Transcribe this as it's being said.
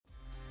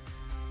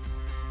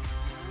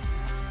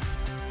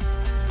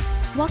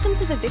Welcome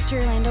to the Victory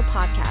Orlando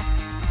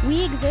podcast.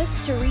 We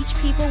exist to reach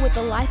people with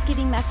the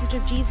life-giving message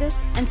of Jesus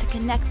and to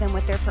connect them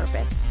with their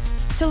purpose.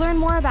 To learn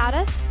more about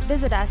us,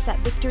 visit us at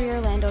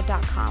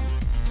victoryorlando.com.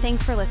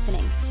 Thanks for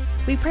listening.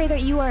 We pray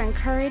that you are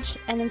encouraged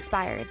and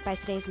inspired by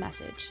today's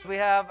message. We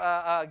have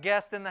a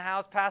guest in the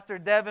house, Pastor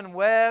Devin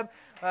Webb,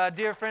 a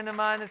dear friend of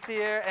mine is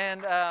here,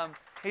 and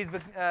he's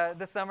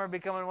this summer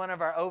becoming one of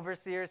our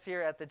overseers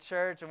here at the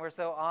church, and we're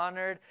so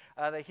honored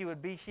that he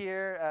would be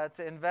here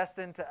to invest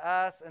into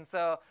us. And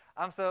so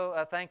I'm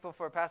so thankful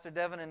for Pastor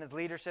Devin and his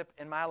leadership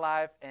in my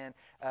life and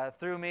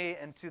through me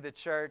and to the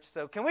church.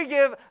 So can we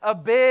give a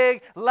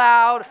big,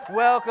 loud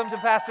welcome to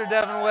Pastor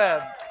Devin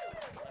Webb?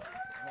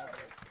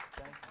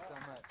 Thank you so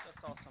much.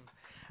 That's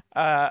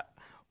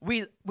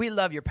awesome. We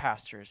love your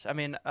pastors. I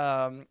mean,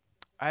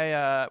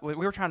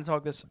 we were trying to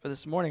talk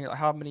this morning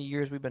how many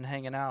years we've been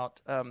hanging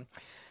out.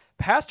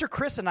 Pastor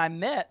Chris and I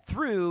met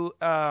through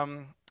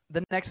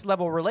the Next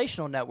Level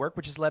Relational Network,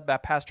 which is led by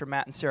Pastor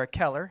Matt and Sarah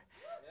Keller.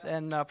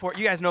 And for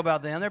you guys know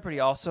about them, they're pretty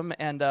awesome.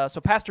 And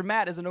so Pastor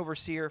Matt is an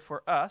overseer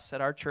for us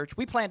at our church.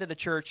 We planted a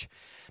church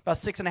about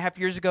 6.5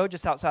 years ago,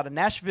 just outside of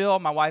Nashville.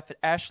 My wife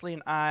Ashley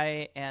and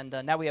I, and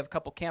now we have a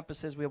couple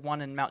campuses. We have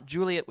one in Mount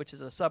Juliet, which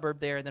is a suburb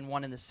there, and then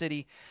one in the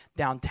city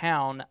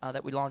downtown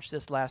that we launched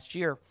this last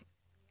year.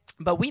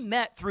 But we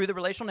met through the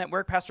Relational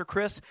Network. Pastor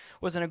Chris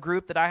was in a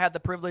group that I had the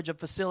privilege of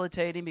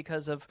facilitating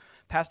because of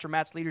Pastor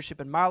Matt's leadership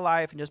in my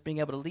life and just being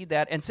able to lead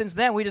that. And since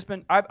then,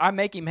 I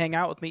make him hang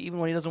out with me even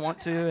when he doesn't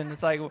want to. And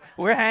it's like,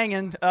 we're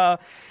hanging.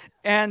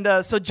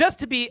 So just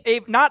to be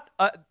not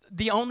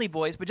the only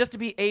voice, but just to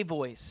be a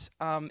voice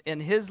in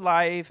his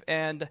life.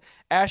 And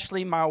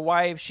Ashley, my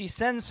wife, she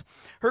sends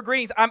her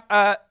greetings. I'm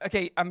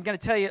going to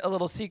tell you a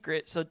little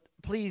secret. So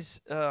please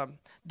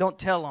don't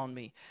tell on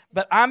me.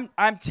 But I'm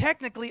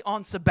technically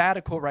on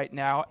sabbatical right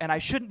now, and I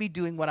shouldn't be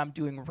doing what I'm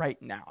doing right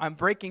now.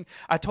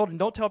 I told him,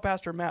 don't tell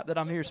Pastor Matt that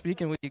I'm here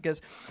speaking with you, because,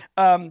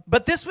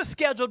 but this was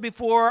scheduled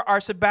before our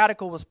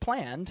sabbatical was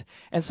planned,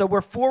 and so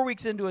we're 4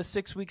 weeks into a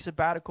 6-week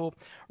sabbatical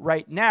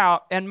right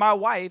now, and my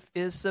wife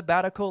is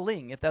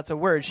sabbaticaling, if that's a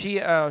word. She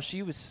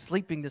was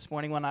sleeping this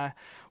morning when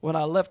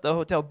I left the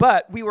hotel,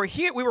 but we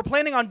were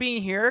planning on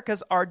being here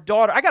because our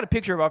daughter, I got a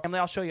picture of our family.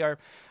 I'll show you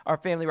our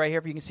family right here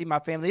if you can see my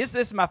family. This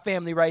is my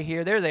family right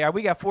here. There they are.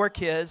 We got 4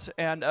 kids,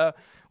 and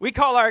we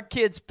call our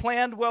kids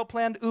planned,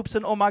 well-planned, oops,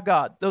 and oh my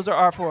God. Those are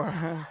our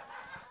 4.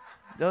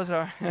 those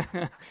are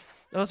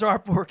our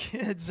 4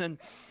 kids, and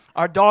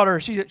our daughter,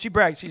 she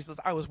brags. She says,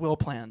 I was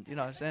well-planned,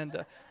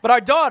 but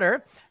our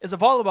daughter is a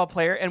volleyball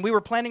player, and we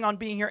were planning on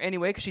being here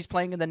anyway because she's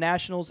playing in the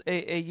Nationals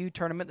AAU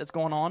tournament that's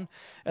going on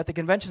at the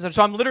convention center.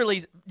 So I'm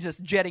literally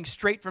just jetting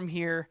straight from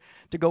here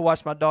to go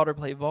watch my daughter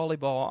play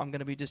volleyball. I'm going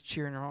to be just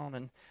cheering her on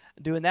and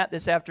doing that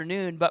this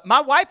afternoon. But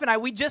my wife and I,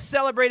 we just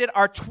celebrated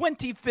our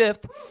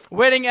 25th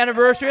wedding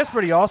anniversary. That's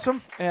pretty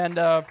awesome. And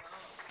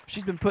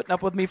she's been putting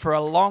up with me for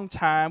a long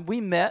time.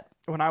 We met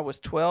when I was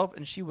 12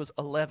 and she was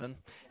 11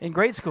 in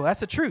grade school.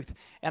 That's the truth.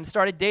 And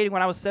started dating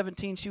when I was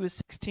 17. She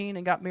was 16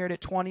 and got married at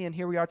 20. And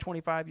here we are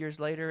 25 years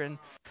later and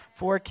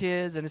 4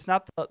 kids. And it's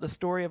not the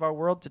story of our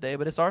world today,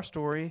 but it's our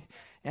story.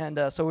 And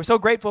so we're so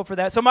grateful for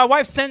that. So my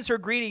wife sends her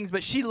greetings,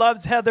 but she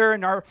loves Heather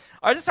and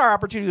just our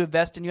opportunity to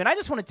invest in you. And I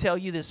just want to tell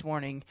you this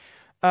morning,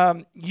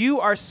 you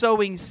are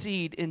sowing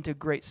seed into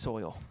great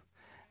soil.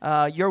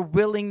 Your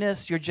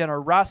willingness, your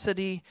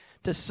generosity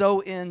to sow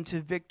into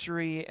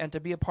victory and to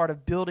be a part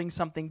of building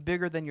something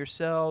bigger than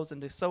yourselves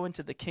and to sow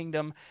into the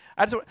kingdom.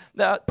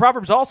 The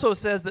Proverbs also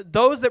says that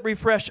those that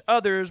refresh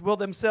others will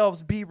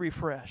themselves be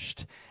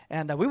refreshed.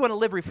 And we want to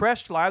live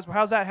refreshed lives. Well,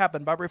 how's that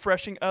happen? By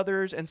refreshing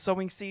others and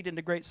sowing seed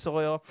into great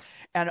soil.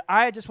 And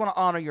I just want to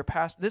honor your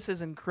pastor. This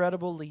is an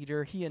incredible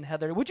leader, he and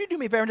Heather. Would you do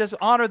me a favor and just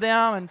honor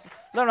them and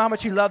let them know how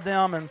much you love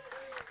them? And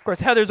of course,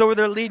 Heather's over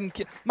there leading.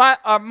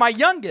 Our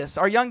youngest,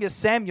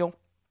 Samuel.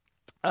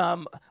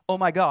 Oh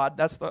my God,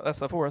 that's the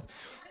 4th.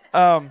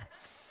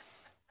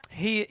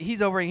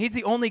 He's over. He's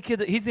the only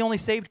kid. He's the only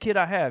saved kid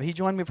I have. He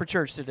joined me for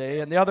church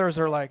today, and the others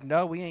are like,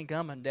 "No, we ain't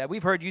coming, Dad.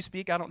 We've heard you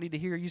speak. I don't need to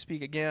hear you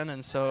speak again."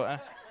 And so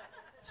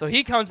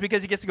he comes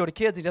because he gets to go to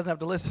kids. He doesn't have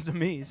to listen to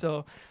me.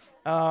 So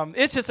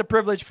it's just a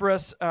privilege for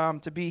us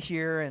to be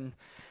here and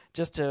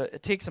just to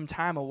take some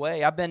time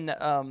away.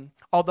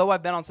 Although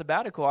I've been on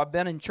sabbatical, I've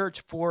been in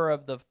church 4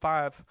 of the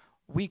 5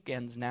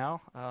 weekends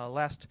now.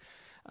 Last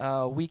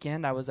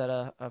weekend, I was at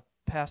a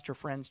pastor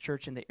friend's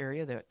church in the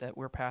area that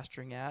we're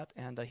pastoring at,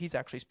 and he's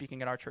actually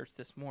speaking at our church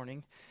this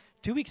morning.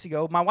 2 weeks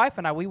ago, my wife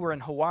and I, we were in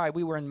Hawaii.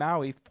 We were in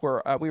Maui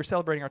we were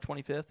celebrating our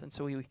 25th, and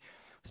so we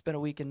spent a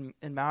week in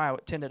Maui. I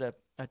attended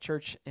a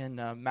church in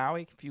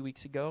Maui a few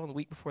weeks ago, and the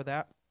week before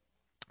that,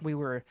 we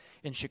were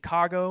in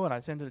Chicago, and I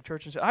attended a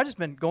church. I've just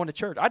been going to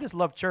church. I just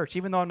love church,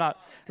 even though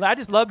I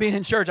just love being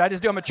in church.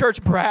 I'm a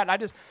church brat.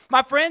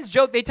 My friends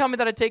joke, they tell me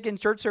that I take in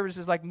church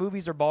services like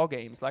movies or ball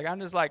games. I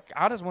just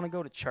want to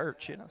go to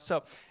church,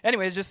 So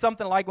anyway, it's just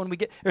something like when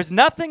there's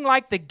nothing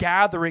like the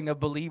gathering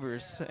of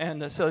believers.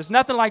 And so there's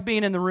nothing like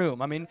being in the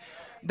room. I mean,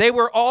 They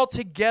were all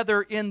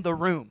together in the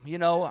room, you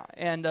know,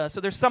 and so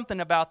there's something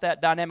about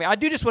that dynamic. I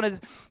do just want to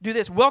do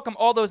this. Welcome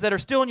all those that are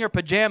still in your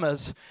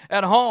pajamas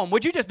at home.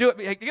 Would you just do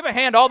it? Give a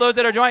hand to all those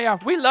that are joining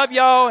us. We love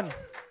y'all, and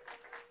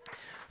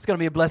it's going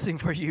to be a blessing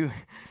for you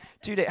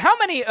today. How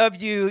many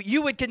of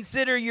you would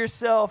consider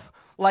yourself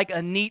like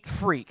a neat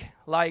freak?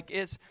 Like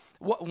it's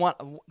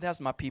that's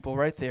my people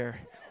right there.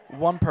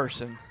 One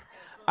person.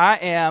 I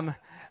am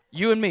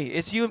you and me.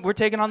 It's you. We're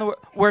taking on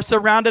we're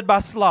surrounded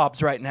by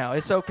slobs right now.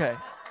 It's okay.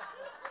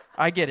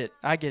 I get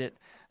it.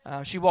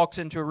 She walks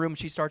into a room,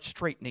 she starts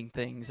straightening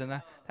things,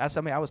 and that's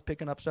something I was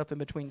picking up stuff in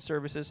between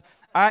services.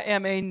 I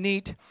am a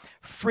neat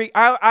freak.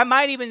 I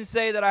might even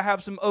say that I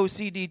have some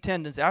OCD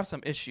tendencies. I have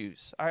some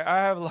issues. I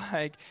have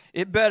like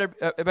it better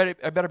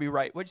be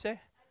right. What'd you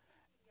say?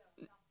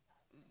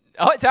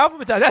 Oh, it's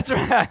alphabetized. That's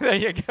right. There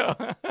you go.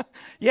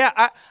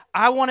 Yeah,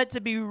 I want it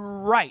to be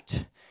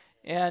right.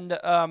 And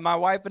my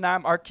wife and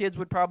our kids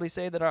would probably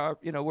say that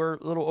we're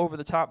a little over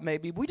the top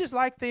maybe. We just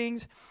like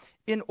things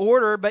in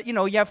order, but you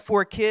have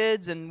 4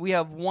 kids, and we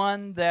have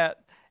one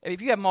that,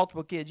 if you have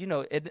multiple kids,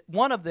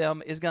 one of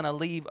them is going to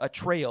leave a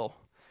trail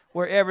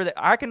wherever.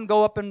 I can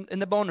go up in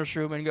the bonus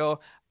room and go,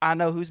 I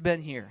know who's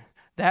been here.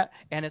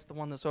 And it's the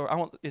one that's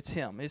over. It's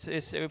him. It's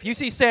if you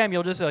see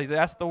Samuel, just say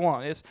that's the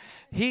one. It's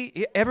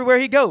he everywhere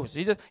he goes.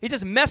 He's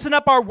just messing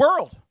up our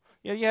world.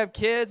 You have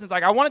kids, and it's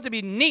like, I want it to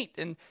be neat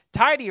and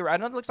tidy. I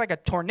know it looks like a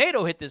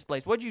tornado hit this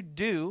place. What'd you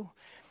do?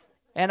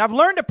 And I've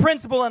learned a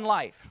principle in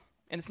life.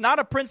 And it's not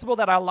a principle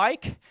that I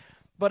like,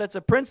 but it's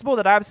a principle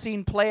that I've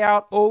seen play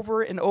out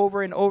over and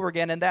over and over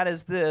again, and that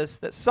is this,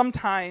 that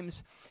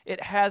sometimes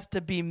it has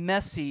to be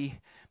messy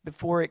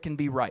before it can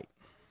be right.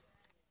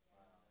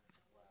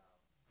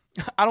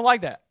 I don't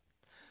like that,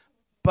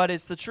 but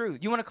it's the truth.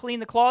 You want to clean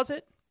the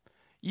closet?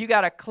 You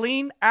got to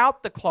clean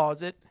out the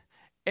closet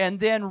and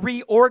then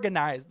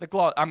reorganize the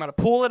closet. I'm going to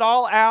pull it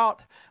all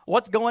out.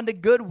 What's going to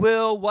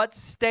Goodwill? What's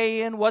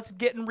staying? What's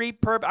getting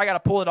repurposed? I got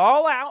to pull it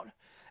all out.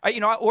 I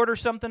order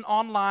something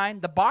online.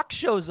 The box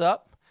shows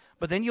up,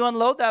 but then you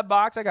unload that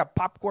box. I got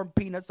popcorn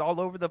peanuts all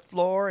over the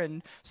floor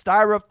and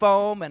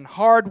styrofoam and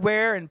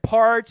hardware and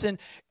parts, and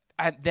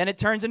then it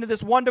turns into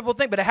this wonderful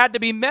thing. But it had to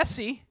be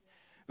messy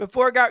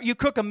before it got. You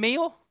cook a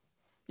meal,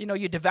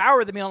 you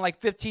devour the meal in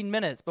like 15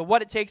 minutes. But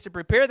what it takes to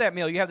prepare that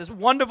meal, you have this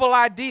wonderful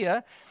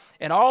idea,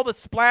 and all the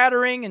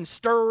splattering and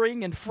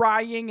stirring and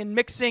frying and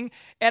mixing,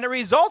 and it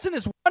results in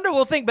this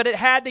wonderful thing. But it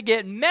had to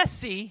get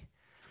messy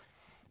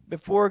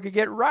before it could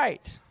get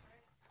right.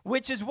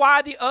 Which is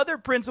why the other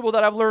principle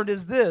that I've learned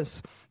is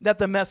this, that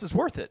the mess is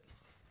worth it.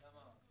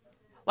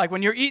 Like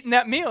when you're eating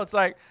that meal, it's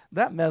like,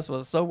 that mess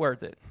was so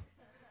worth it,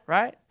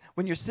 right?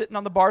 When you're sitting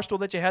on the bar stool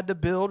that you had to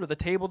build, or the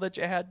table that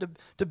you had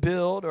to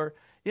build, or,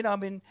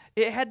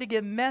 it had to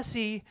get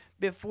messy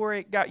before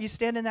it got, you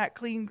stand in that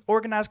clean,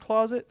 organized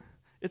closet,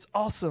 it's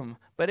awesome.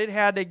 But it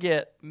had to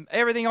get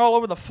everything all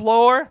over the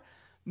floor,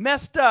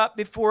 messed up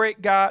before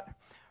it got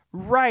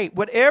right.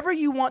 Whatever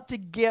you want to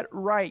get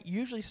right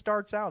usually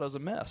starts out as a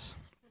mess.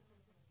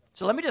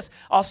 So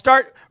I'll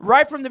start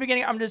right from the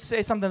beginning. I'm going to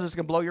say something that's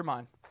going to blow your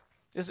mind.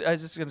 This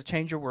is going to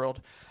change your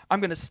world. I'm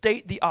going to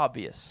state the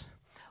obvious.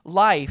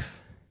 Life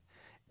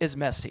is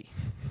messy.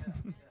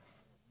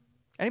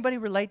 Anybody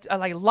relate?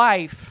 Like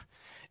life,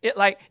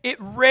 it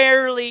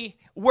rarely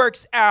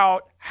works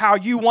out how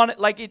you want it.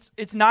 Like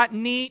it's not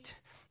neat.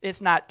 It's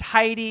not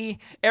tidy.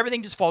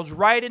 Everything just falls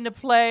right into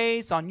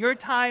place on your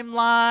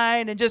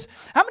timeline. And just,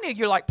 how many of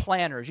you are like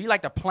planners? You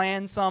like to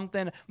plan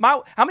something?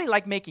 How many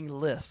like making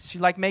lists? You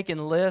like making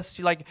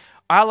lists?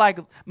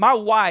 My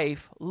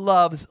wife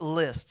loves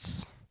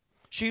lists.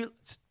 She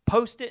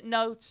post-it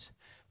notes,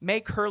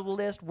 make her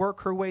list,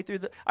 work her way through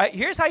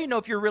here's how you know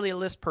if you're really a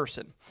list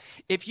person.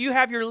 If you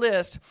have your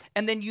list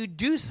and then you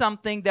do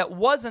something that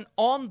wasn't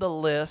on the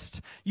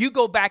list, you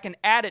go back and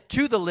add it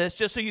to the list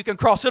just so you can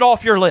cross it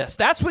off your list.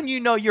 That's when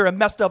you know you're a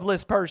messed up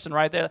list person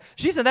right there.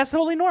 She said that's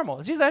totally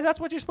normal. She said that's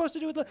what you're supposed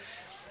to do with the.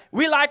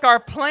 We like our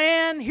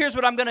plan. Here's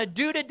what I'm going to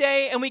do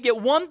today. And we get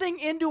one thing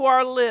into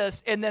our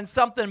list and then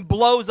something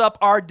blows up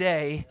our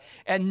day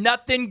and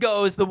nothing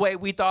goes the way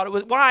we thought it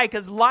would. Why?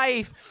 Because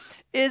life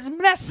is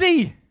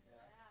messy.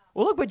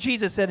 Well, look what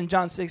Jesus said in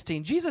John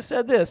 16. Jesus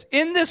said this,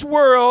 in this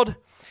world,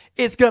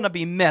 it's going to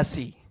be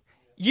messy.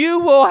 You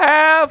will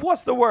have,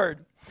 what's the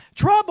word?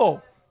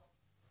 Trouble.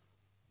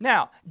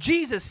 Now,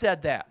 Jesus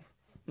said that.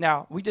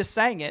 Now, we just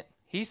sang it.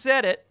 He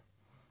said it.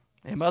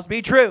 It must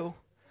be true.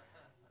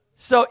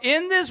 So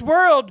in this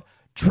world,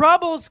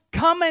 trouble's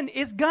coming.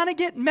 It's going to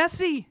get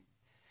messy.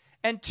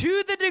 And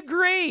to the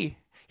degree,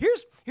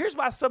 here's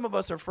why some of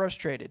us are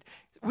frustrated.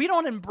 We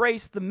don't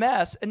embrace the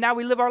mess, and now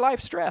we live our life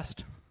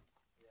stressed.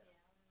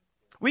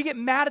 We get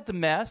mad at the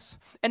mess,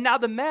 and now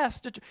the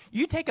mess,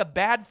 you take a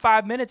bad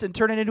 5 minutes and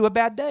turn it into a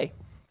bad day.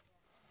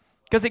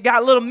 Because it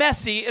got a little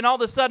messy, and all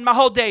of a sudden my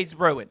whole day's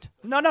ruined.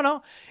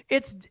 No.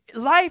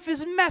 Life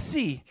is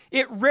messy.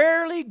 It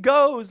rarely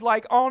goes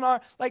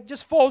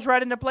just falls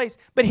right into place.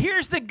 But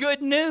here's the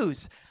good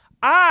news.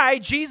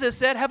 Jesus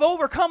said, have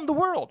overcome the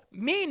world.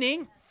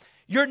 Meaning,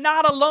 you're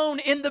not alone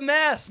in the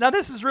mess. Now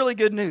this is really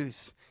good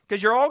news.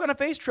 because you're all going to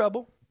face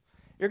trouble.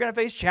 You're going to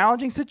face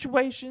challenging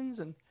situations,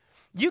 and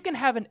you can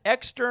have an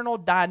external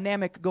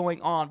dynamic going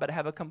on, but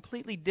have a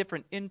completely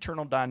different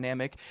internal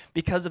dynamic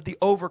because of the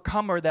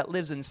overcomer that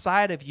lives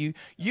inside of you.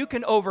 You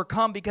can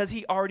overcome because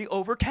he already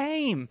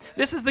overcame.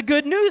 This is the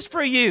good news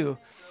for you.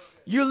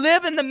 You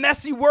live in the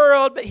messy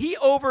world, but he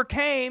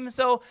overcame.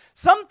 So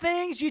some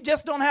things you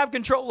just don't have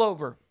control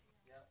over.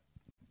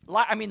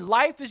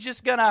 Life is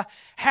just going to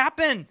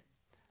happen.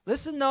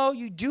 Listen, though,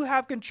 you do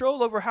have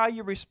control over how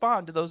you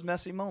respond to those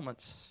messy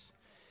moments.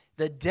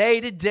 The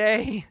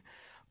day-to-day,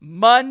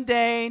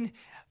 mundane,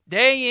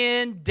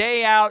 day in,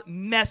 day out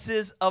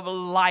messes of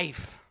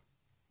life.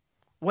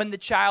 When the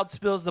child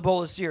spills the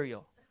bowl of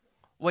cereal.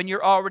 When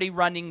you're already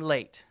running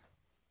late.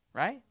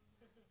 Right?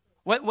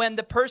 When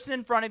the person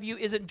in front of you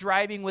isn't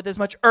driving with as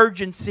much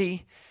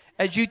urgency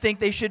as you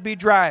think they should be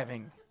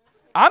driving.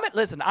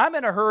 I'm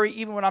in a hurry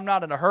even when I'm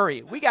not in a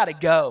hurry. We got to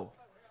go.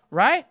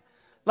 Right?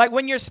 Like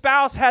when your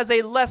spouse has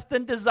a less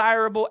than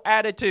desirable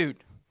attitude.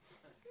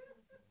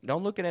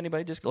 Don't look at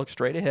anybody, just look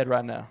straight ahead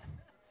right now.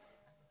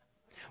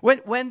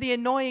 When the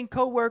annoying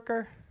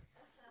coworker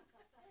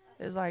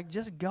is like,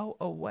 just go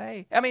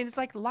away. It's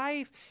like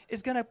life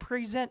is going to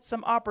present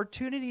some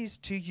opportunities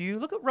to you.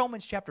 Look what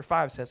Romans chapter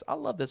 5 says. I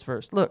love this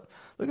verse. Look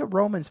at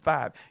Romans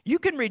 5. You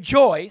can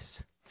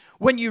rejoice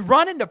when you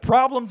run into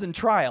problems and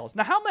trials.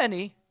 Now, how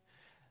many,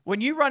 when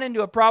you run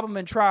into a problem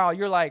and trial,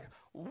 you're like,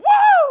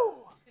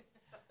 whoa,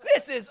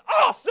 this is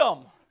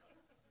awesome.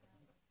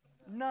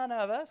 None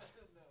of us.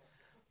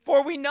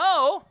 For we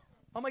know,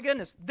 oh my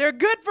goodness, they're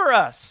good for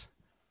us.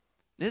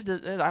 I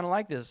don't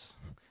like this.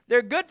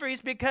 They're good for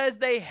us because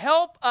they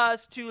help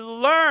us to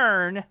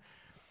learn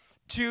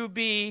to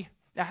be.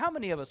 Now, how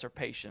many of us are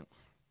patient?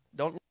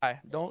 Don't lie.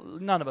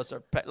 None of us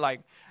are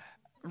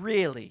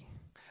really.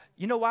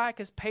 You know why?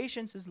 Because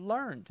patience is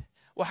learned.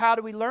 Well, how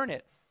do we learn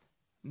it?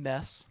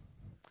 Mess,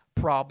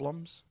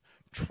 problems,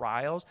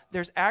 trials.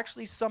 There's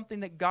actually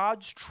something that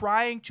God's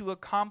trying to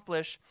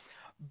accomplish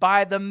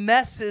by the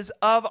messes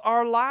of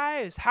our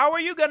lives. How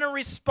are you going to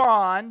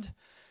respond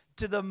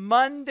to the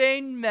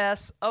mundane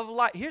mess of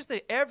life?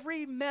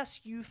 Every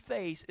mess you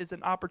face is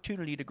an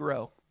opportunity to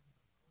grow.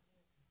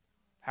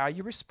 How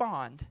you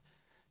respond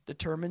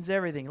determines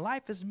everything.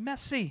 Life is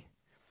messy.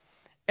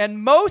 And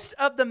most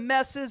of the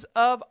messes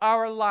of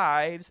our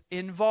lives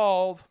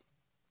involve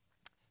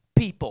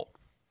people.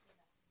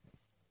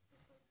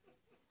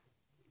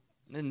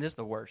 And this is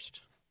the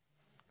worst.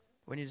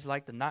 When you just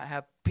like to not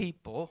have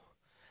people.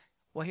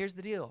 Well, here's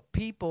the deal.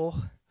 People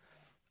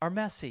are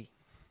messy.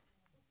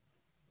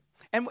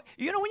 And when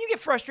you get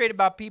frustrated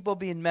about people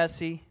being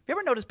messy, have you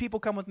ever noticed people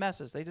come with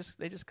messes? They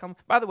just come.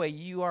 By the way,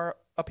 you are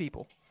a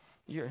people.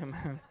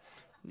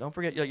 Don't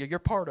forget, you're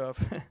part of.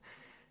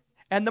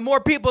 And the more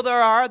people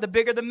there are, the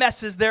bigger the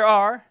messes there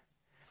are.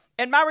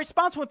 And my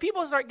response when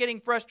people start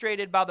getting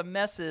frustrated by the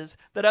messes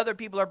that other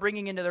people are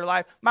bringing into their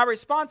life, my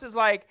response is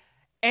like,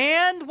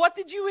 and what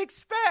did you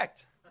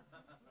expect?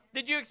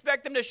 Did you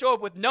expect them to show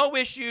up with no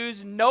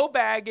issues, no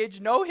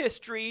baggage, no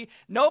history,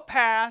 no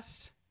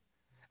past?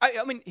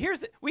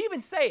 We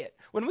even say it.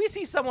 When we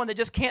see someone that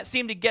just can't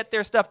seem to get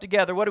their stuff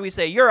together, what do we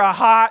say? You're a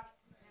hot.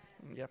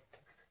 Yep.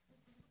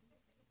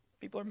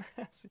 People are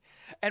messy.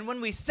 And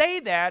when we say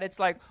that, it's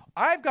like,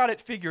 I've got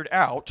it figured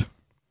out.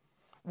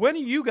 When are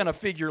you going to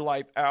figure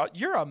life out?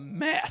 You're a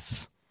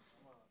mess.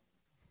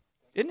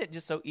 Isn't it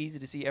just so easy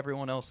to see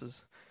everyone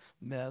else's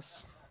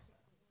mess?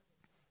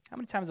 How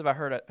many times have I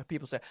heard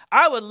people say,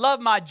 I would love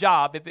my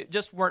job if it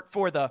just weren't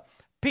for the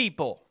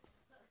people?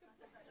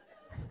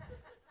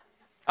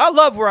 I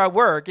love where I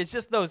work. It's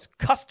just those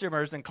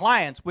customers and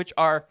clients, which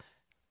are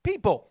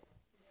people.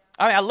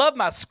 I love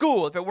my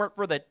school if it weren't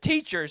for the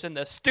teachers and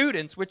the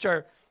students, which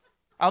are,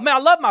 I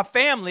love my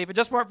family if it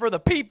just weren't for the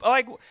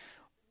people.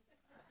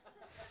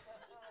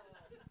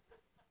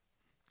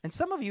 And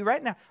some of you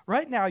right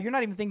now, you're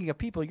not even thinking of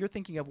people. You're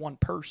thinking of one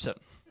person.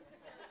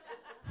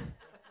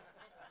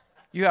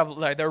 You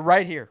have, they're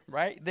right here,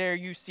 right there.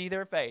 You see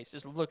their face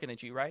just looking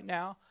at you right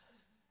now.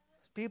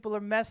 People are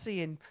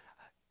messy and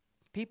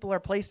people are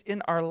placed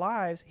in our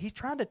lives. He's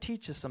trying to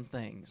teach us some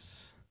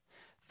things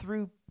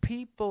through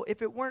people.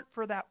 If it weren't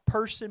for that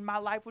person, my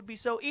life would be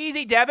so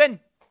easy, Devin.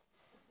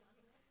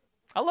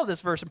 I love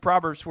this verse in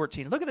Proverbs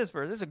 14. Look at this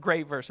verse. This is a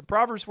great verse. In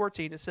Proverbs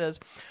 14, it says,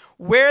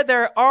 where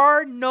there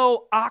are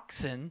no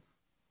oxen.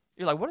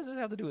 You're like, what does this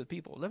have to do with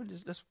people? Let me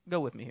just go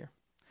with me here.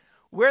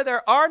 Where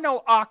there are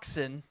no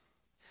oxen,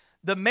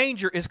 the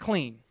manger is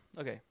clean.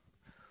 Okay.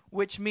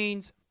 Which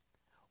means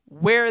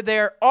where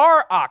there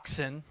are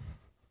oxen,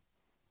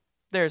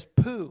 there's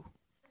poo.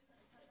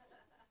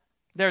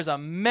 There's a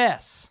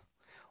mess.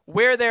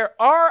 Where there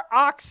are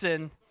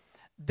oxen,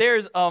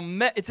 there's a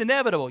mess. It's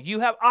inevitable.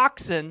 You have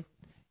oxen,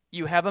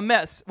 you have a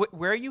mess.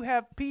 Where you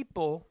have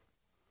people,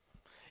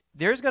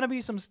 there's going to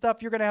be some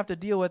stuff you're going to have to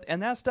deal with,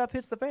 and that stuff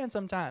hits the fan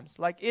sometimes.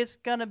 It's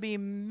going to be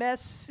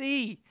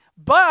messy.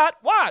 But,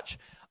 watch,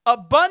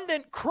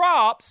 abundant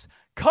crops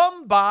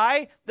come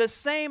by the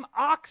same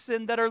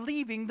oxen that are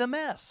leaving the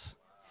mess.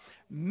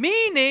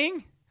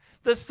 Meaning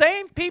the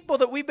same people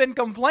that we've been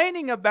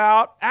complaining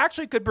about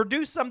actually could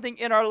produce something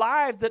in our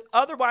lives that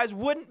otherwise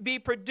wouldn't be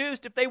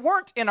produced if they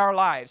weren't in our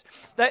lives.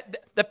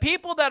 The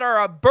people that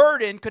are a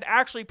burden could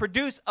actually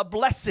produce a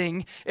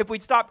blessing if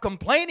we'd stop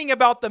complaining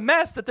about the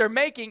mess that they're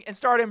making and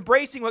start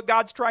embracing what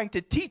God's trying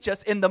to teach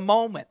us in the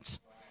moment.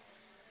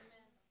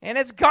 And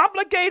it's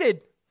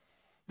complicated.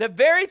 The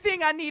very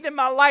thing I need in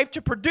my life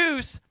to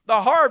produce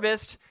the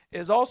harvest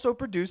is also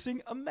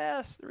producing a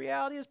mess. The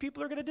reality is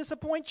people are going to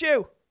disappoint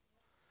you.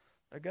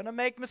 They're going to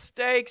make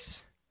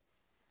mistakes.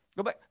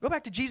 Go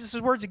back to Jesus'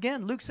 words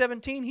again. Luke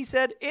 17, he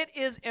said, it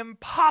is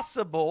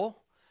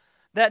impossible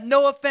that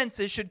no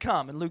offenses should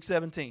come in Luke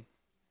 17.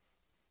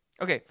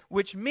 Okay,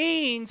 which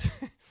means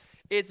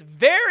it's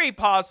very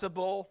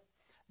possible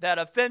that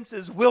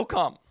offenses will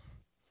come.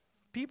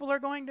 People are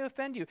going to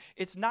offend you.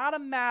 It's not a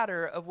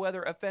matter of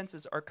whether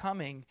offenses are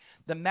coming.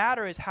 The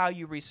matter is how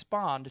you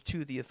respond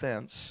to the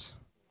offense,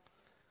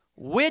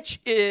 which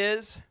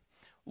is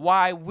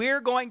why we're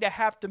going to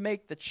have to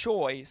make the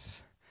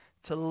choice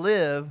to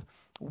live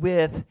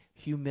with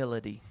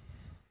humility.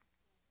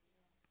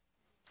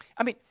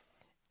 I mean,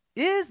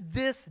 is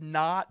this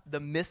not the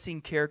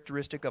missing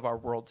characteristic of our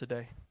world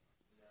today?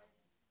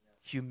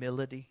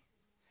 Humility.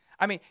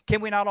 I mean,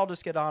 can we not all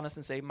just get honest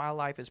and say, my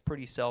life is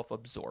pretty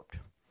self-absorbed?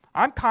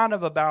 I'm kind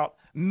of about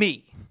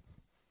me.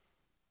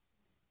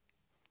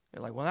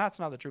 You're like, well, that's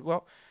not the truth.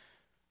 Well,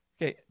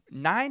 okay,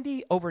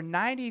 over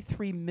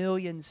 93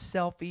 million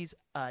selfies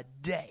a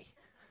day.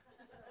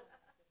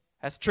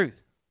 That's truth.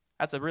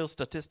 That's a real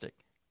statistic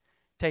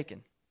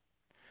taken.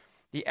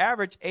 The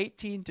average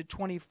 18 to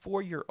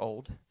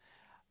 24-year-old,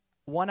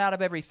 1 out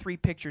of every 3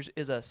 pictures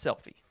is a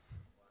selfie.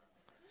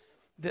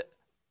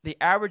 The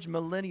average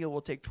millennial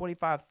will take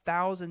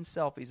 25,000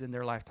 selfies in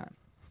their lifetime.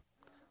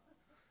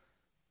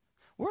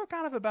 We're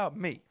kind of about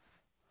me.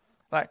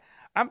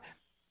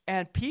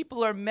 And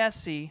people are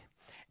messy,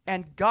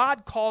 and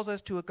God calls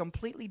us to a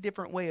completely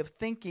different way of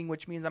thinking,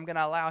 which means I'm going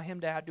to allow him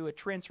to do a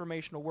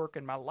transformational work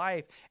in my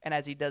life. And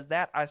as he does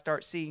that, I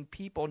start seeing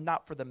people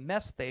not for the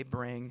mess they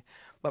bring,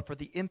 but for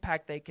the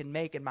impact they can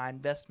make and my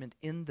investment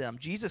in them.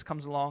 Jesus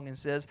comes along and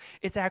says,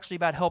 it's actually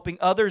about helping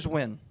others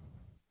win.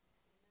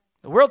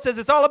 The world says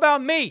it's all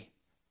about me.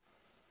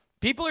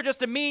 People are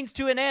just a means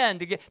to an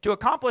end, to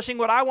accomplishing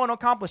what I want to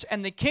accomplish.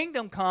 And the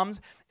kingdom comes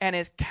and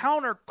is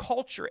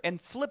counterculture and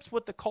flips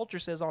what the culture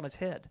says on its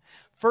head.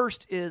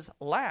 First is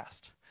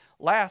last.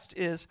 Last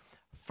is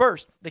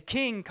first. The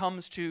king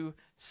comes to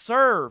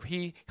serve.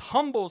 He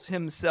humbles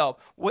himself.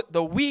 What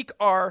the weak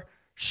are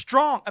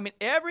strong. I mean,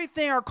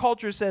 everything our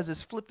culture says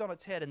is flipped on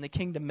its head in the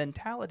kingdom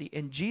mentality.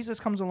 And Jesus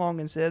comes along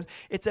and says,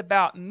 it's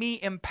about me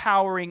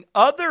empowering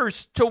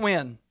others to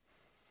win.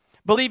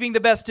 Believing the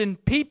best in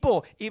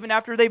people, even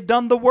after they've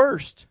done the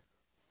worst.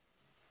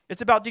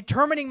 It's about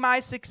determining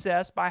my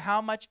success by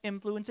how much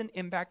influence and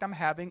impact I'm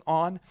having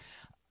on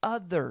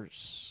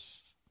others.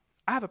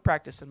 I have a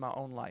practice in my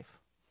own life.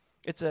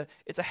 It's a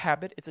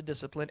habit, it's a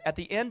discipline. At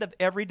the end of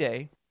every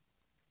day,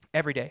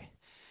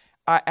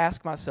 I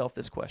ask myself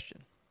this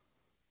question.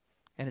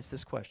 And it's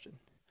this question.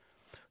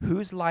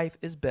 Whose life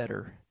is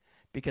better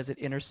because it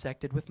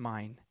intersected with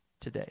mine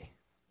today?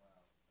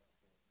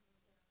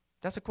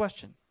 That's a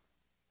question.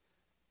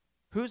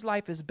 Whose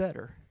life is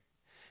better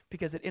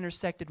because it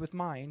intersected with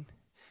mine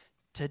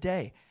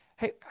today?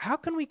 Hey, how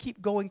can we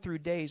keep going through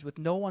days with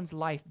no one's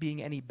life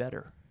being any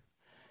better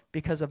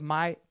because of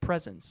my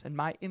presence and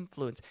my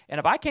influence? And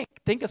if I can't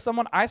think of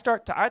someone, I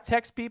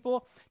text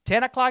people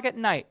 10 o'clock at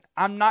night.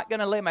 I'm not going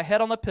to lay my head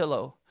on the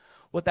pillow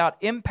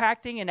without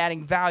impacting and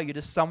adding value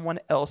to someone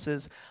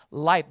else's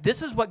life.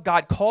 This is what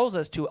God calls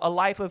us to, a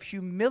life of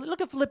humility.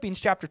 Look at Philippians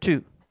chapter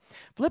 2.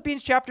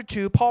 Philippians chapter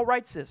 2, Paul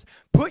writes this,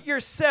 put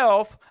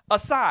yourself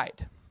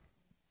aside.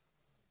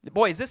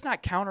 Boy, is this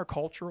not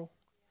countercultural?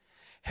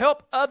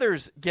 Help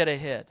others get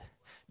ahead.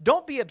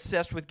 Don't be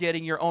obsessed with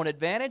getting your own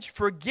advantage.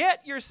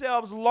 Forget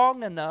yourselves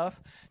long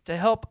enough to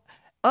help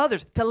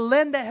others, to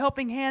lend a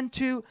helping hand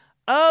to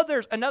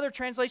others. Another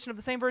translation of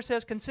the same verse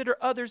says, consider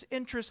others'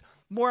 interests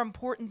more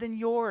important than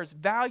yours.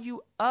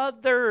 Value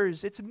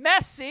others. It's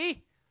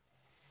messy,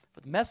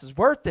 but the mess is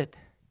worth it.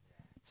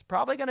 It's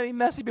probably going to be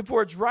messy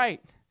before it's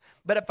right.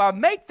 But if I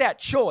make that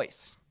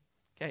choice,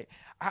 okay,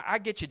 I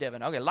get you,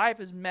 Devin. Okay, life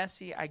is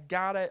messy. I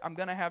got it. I'm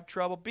going to have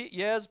trouble.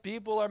 Yes,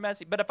 people are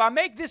messy. But if I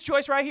make this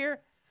choice right here,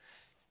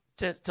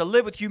 to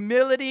live with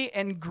humility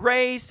and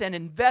grace and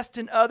invest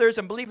in others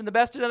and believe in the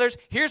best in others,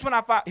 here's what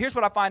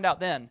I find out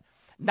then.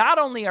 Not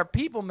only are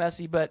people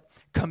messy, but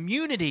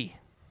community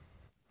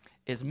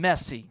is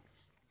messy.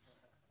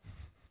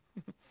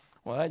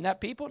 Well, isn't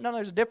that people? No,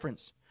 there's a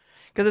difference.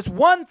 Because it's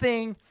one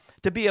thing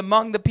to be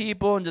among the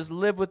people and just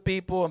live with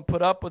people and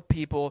put up with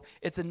people.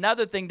 It's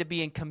another thing to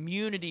be in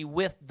community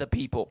with the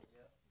people.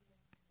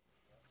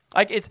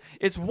 Like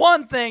it's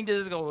one thing to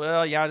just go,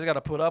 well, yeah, I just got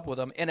to put up with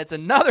them. And it's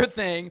another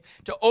thing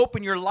to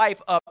open your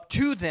life up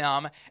to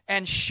them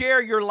and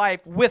share your life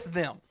with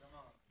them.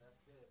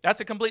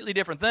 That's a completely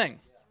different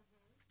thing.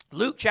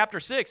 Luke chapter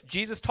 6,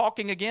 Jesus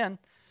talking again.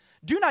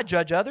 Do not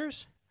judge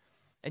others,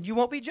 and you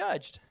won't be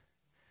judged.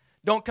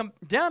 Don't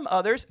condemn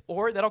others,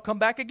 or that'll come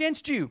back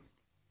against you.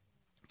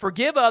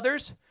 Forgive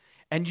others,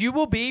 and you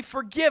will be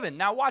forgiven.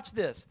 Now watch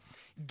this.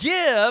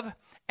 Give,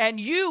 and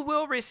you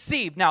will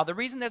receive. Now, the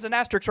reason there's an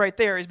asterisk right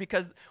there is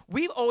because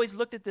we've always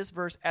looked at this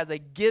verse as a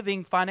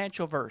giving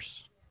financial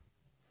verse.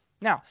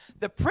 Now,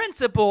 the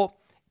principle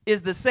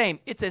is the same.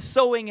 It's a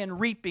sowing and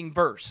reaping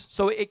verse,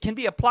 so it can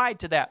be applied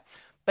to that.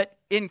 But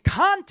in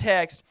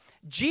context,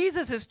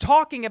 Jesus is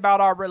talking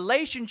about our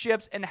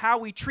relationships and how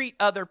we treat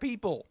other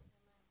people.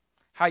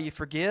 How you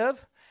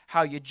forgive,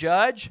 how you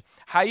judge,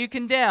 how you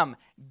condemn.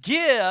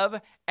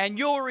 Give, and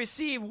you'll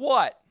receive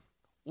what?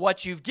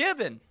 What you've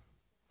given.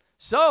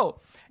 So,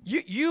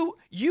 you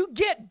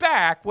get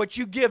back what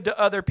you give to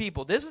other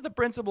people. This is the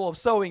principle of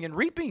sowing and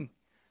reaping.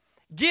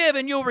 Give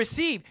and you'll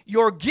receive.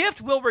 Your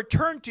gift will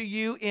return to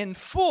you in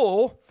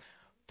full,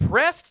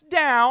 pressed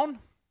down.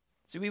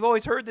 See, we've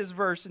always heard this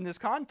verse in this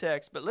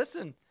context, but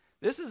listen,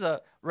 this is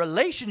a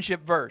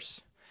relationship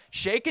verse.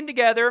 Shaken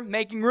together,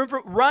 making room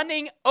for,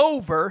 running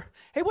over.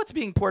 Hey, what's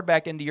being poured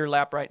back into your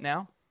lap right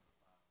now?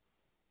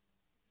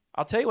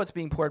 I'll tell you what's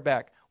being poured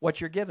back. What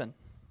you're given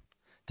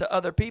to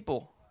other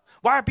people.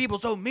 Why are people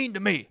so mean to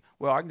me?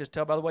 Well, I can just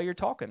tell by the way you're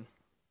talking.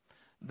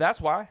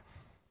 That's why.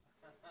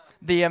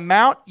 The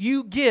amount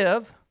you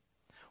give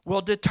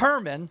will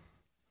determine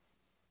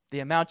the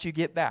amount you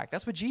get back.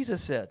 That's what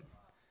Jesus said.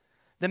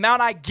 The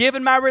amount I give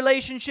in my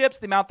relationships,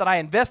 the amount that I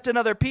invest in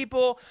other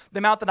people, the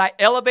amount that I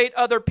elevate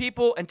other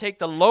people and take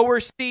the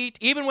lower seat,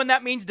 even when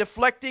that means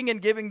deflecting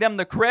and giving them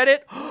the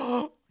credit.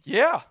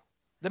 Yeah.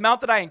 The amount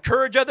that I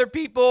encourage other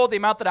people, the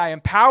amount that I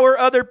empower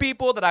other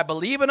people, that I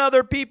believe in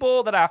other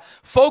people, that I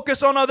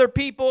focus on other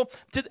people,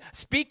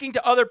 speaking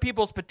to other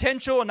people's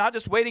potential and not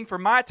just waiting for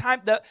my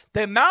time. The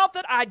amount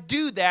that I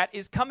do that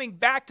is coming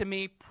back to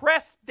me,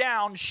 pressed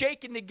down,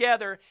 shaken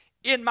together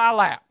in my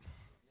lap.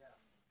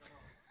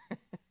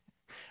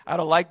 I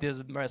don't like this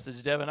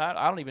message, Devin.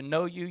 I don't even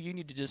know you. You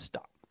need to just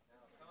stop.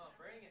 Come on,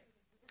 bring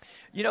it.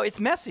 You know, it's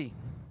messy.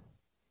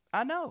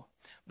 I know.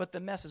 But the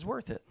mess is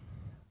worth it.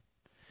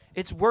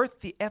 It's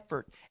worth the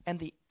effort and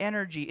the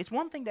energy. It's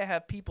one thing to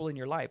have people in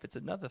your life. It's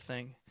another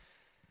thing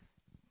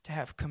to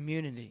have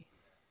community.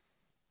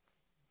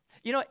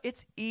 You know,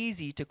 it's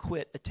easy to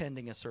quit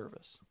attending a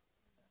service.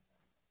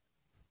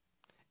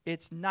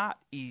 It's not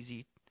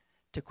easy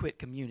to quit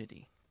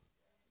community.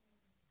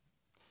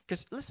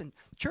 Because, listen,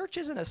 church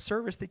isn't a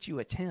service that you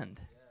attend.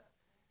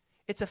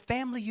 It's a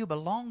family you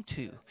belong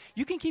to.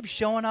 You can keep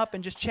showing up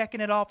and just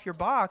checking it off your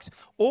box,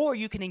 or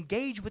you can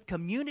engage with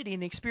community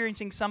and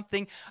experiencing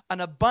something,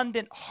 an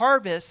abundant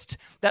harvest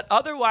that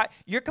otherwise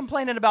you're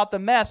complaining about the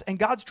mess, and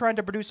God's trying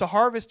to produce a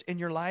harvest in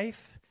your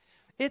life.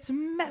 It's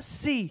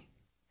messy.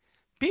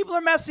 People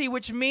are messy,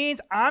 which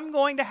means I'm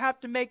going to have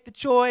to make the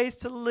choice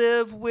to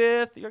live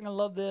with, you're going to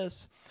love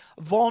this,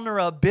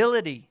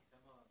 vulnerability.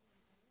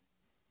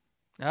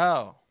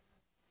 Oh.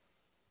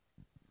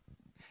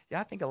 Yeah,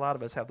 I think a lot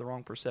of us have the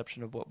wrong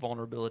perception of what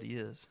vulnerability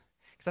is.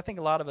 Because I think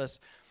a lot of us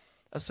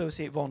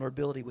associate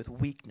vulnerability with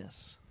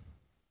weakness.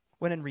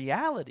 When in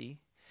reality,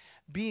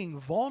 being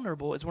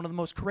vulnerable is one of the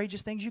most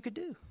courageous things you could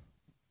do.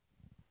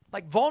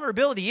 Like,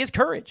 vulnerability is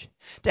courage.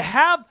 To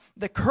have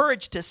the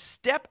courage to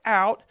step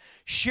out,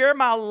 share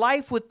my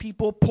life with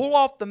people, pull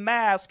off the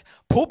mask,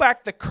 pull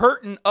back the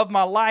curtain of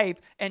my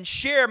life, and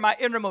share my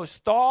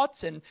innermost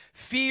thoughts and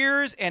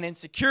fears and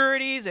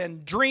insecurities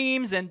and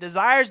dreams and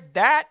desires,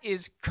 that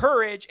is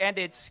courage, and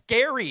it's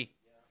scary.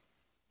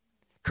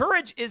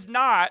 Courage is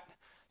not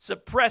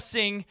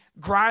suppressing,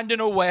 grinding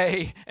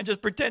away, and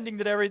just pretending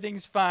that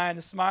everything's fine,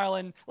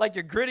 smiling like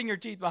you're gritting your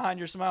teeth behind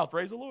your smile.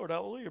 Praise the Lord.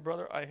 Hallelujah,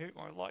 brother. I hate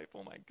my life.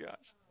 Oh, my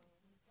gosh.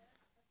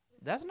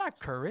 That's not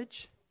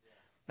courage.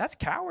 That's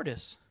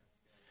cowardice.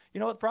 You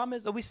know what the problem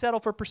is? That we settle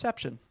for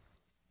perception.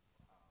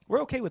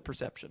 We're okay with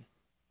perception.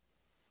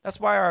 That's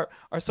why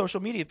our social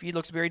media feed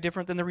looks very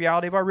different than the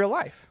reality of our real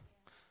life.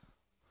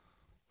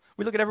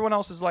 We look at everyone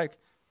else's like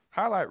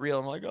highlight reel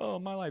and we're like, oh,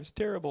 my life's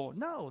terrible.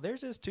 No,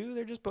 theirs is too.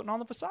 They're just putting on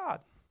the facade.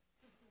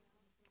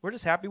 We're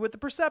just happy with the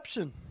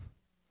perception.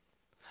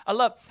 I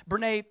love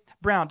Brene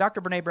Brown, Dr.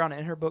 Brene Brown,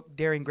 in her book,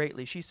 Daring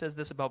Greatly. She says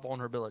this about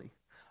vulnerability.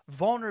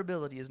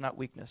 Vulnerability is not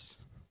weakness.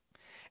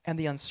 And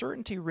the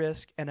uncertainty,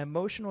 risk, and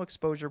emotional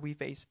exposure we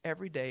face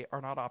every day are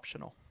not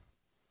optional.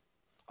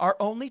 Our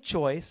only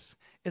choice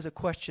is a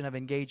question of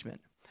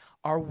engagement.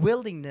 Our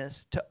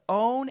willingness to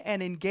own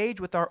and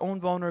engage with our own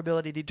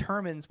vulnerability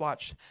determines,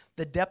 watch,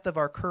 the depth of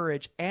our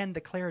courage and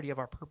the clarity of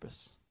our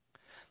purpose.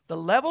 The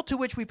level to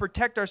which we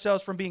protect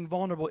ourselves from being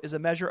vulnerable is a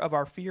measure of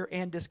our fear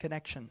and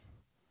disconnection.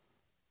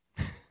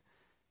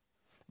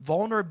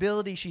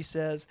 Vulnerability, she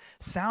says,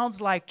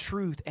 sounds like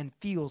truth and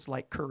feels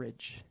like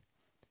courage.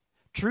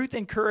 Truth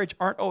and courage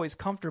aren't always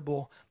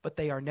comfortable, but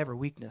they are never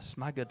weakness.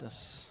 My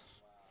goodness.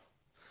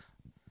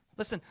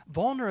 Listen,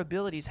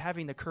 vulnerability is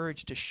having the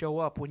courage to show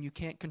up when you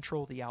can't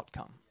control the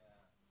outcome.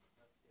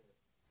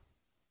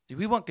 See,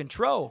 we want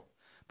control.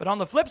 But on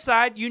the flip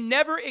side, you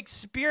never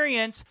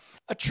experience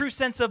a true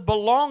sense of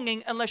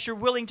belonging unless you're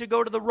willing to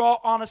go to the raw,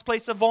 honest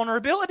place of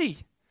vulnerability.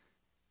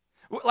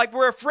 Like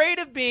we're afraid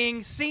of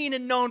being seen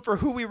and known for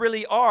who we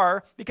really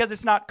are because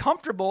it's not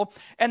comfortable.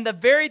 And the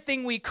very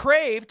thing we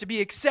crave, to be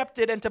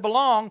accepted and to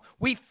belong,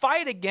 we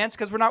fight against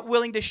because we're not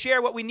willing to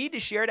share what we need to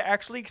share to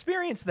actually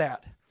experience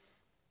that.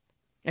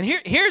 And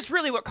here's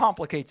really what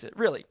complicates it,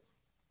 really.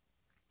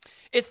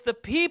 It's the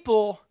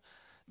people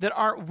that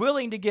aren't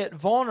willing to get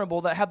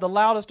vulnerable that have the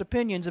loudest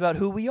opinions about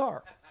who we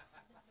are.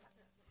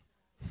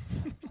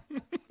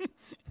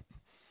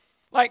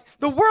 Like,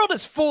 the world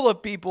is full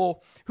of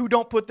people who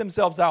don't put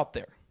themselves out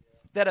there,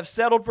 that have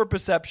settled for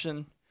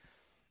perception,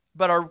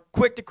 but are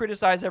quick to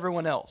criticize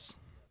everyone else.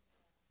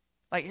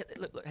 Like,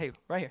 look, hey,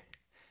 right here.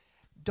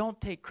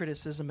 Don't take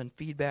criticism and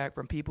feedback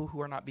from people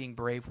who are not being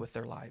brave with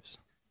their lives.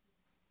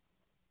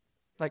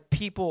 Like,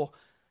 people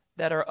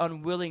that are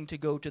unwilling to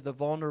go to the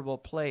vulnerable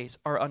place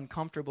are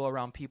uncomfortable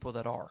around people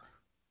that are.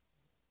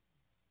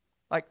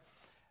 Like,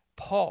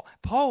 Paul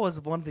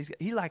was one of these,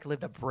 he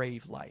lived a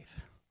brave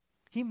life.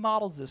 He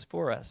models this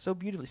for us so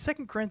beautifully.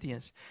 2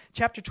 Corinthians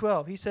chapter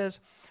 12, he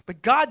says,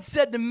 "But God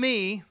said to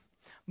me,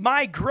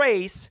 my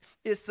grace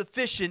is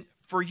sufficient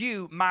for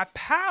you. My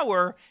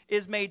power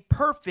is made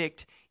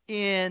perfect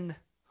in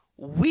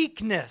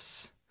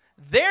weakness.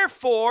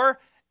 Therefore,"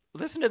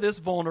 listen to this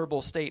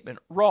vulnerable statement,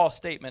 raw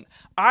statement,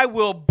 "I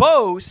will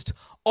boast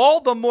all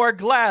the more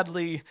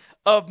gladly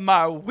of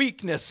my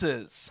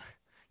weaknesses."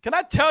 Can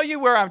I tell you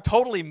where I'm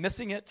totally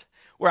missing it?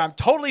 Where I'm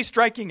totally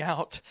striking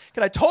out?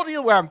 Can I tell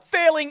you where I'm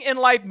failing in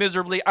life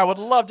miserably? I would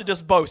love to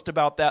just boast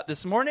about that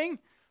this morning.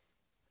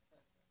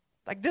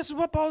 Like, this is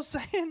what Paul's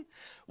saying.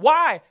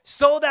 Why?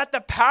 So that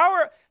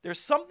there's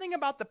something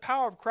about the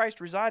power of Christ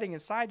residing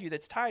inside you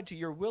that's tied to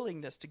your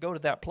willingness to go to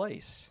that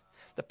place.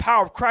 The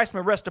power of Christ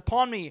may rest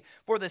upon me.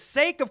 For the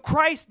sake of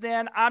Christ,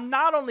 then, I'm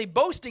not only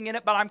boasting in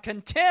it, but I'm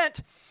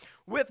content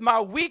with my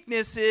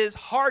weaknesses,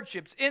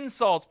 hardships,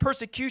 insults,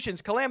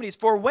 persecutions, calamities.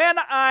 For when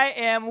I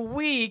am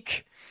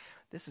weak,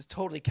 this is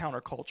totally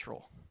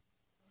countercultural.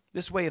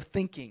 This way of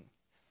thinking,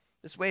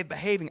 this way of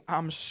behaving,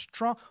 I'm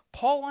strong.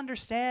 Paul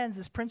understands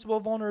this principle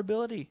of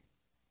vulnerability.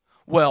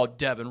 Well,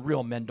 Devin,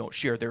 real men don't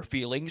share their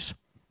feelings.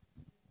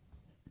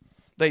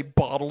 They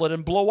bottle it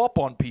and blow up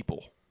on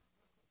people.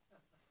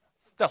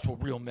 That's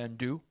what real men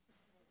do.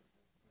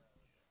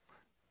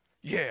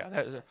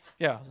 Yeah.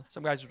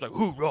 Some guys are like,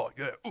 hoorah,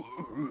 yeah.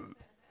 Ooh.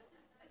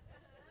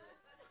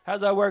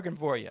 How's that working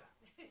for you?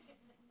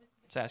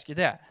 Let's ask you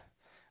that.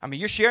 I mean,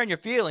 you're sharing your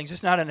feelings,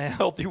 just not in a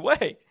healthy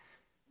way.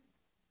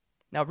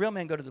 Now, real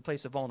men go to the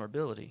place of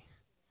vulnerability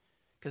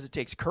because it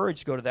takes courage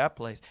to go to that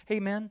place. Hey,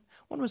 man,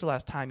 when was the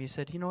last time you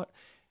said, you know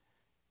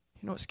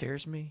what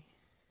scares me?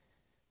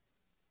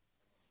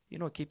 You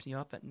know what keeps me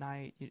up at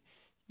night?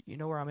 You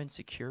know where I'm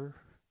insecure?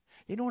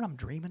 You know what I'm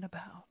dreaming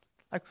about?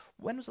 Like,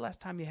 when was the last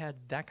time you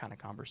had that kind of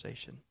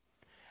conversation?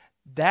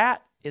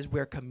 That is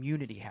where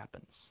community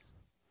happens.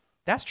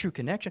 That's true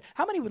connection.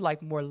 How many would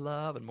like more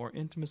love and more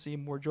intimacy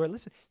and more joy?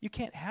 Listen, you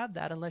can't have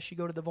that unless you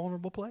go to the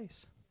vulnerable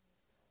place.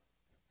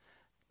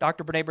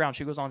 Dr. Brene Brown,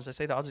 she goes on to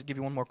say that. I'll just give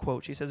you one more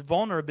quote. She says,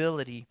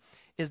 "Vulnerability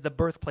is the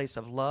birthplace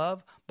of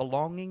love,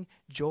 belonging,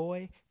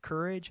 joy,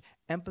 courage,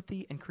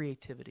 empathy, and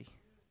creativity.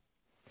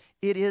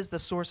 It is the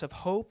source of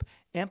hope,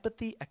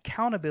 empathy,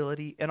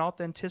 accountability, and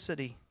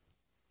authenticity.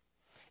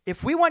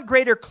 If we want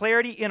greater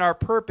clarity in our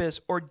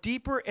purpose or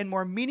deeper and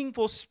more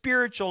meaningful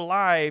spiritual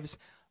lives,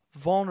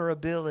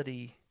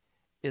 vulnerability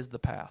is the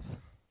path."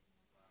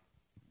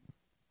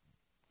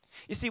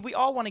 You see, we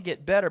all want to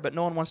get better, but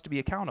no one wants to be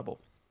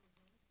accountable.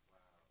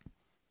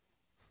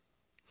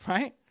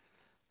 Right?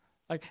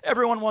 Like,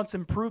 everyone wants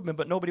improvement,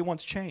 but nobody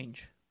wants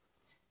change.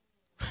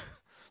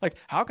 Like,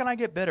 how can I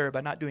get better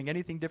by not doing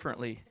anything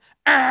differently?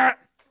 That,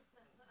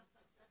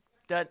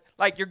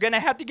 like, you're going to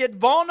have to get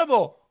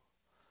vulnerable.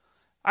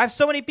 I have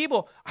so many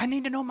people, I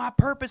need to know my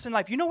purpose in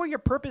life. You know where your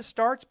purpose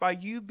starts? By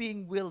you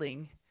being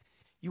willing.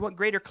 You want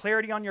greater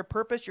clarity on your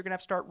purpose? You're going to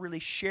have to start really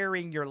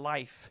sharing your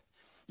life.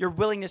 Your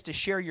willingness to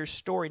share your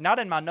story. Not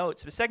in my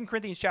notes, but 2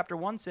 Corinthians chapter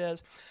 1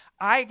 says,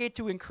 I get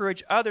to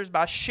encourage others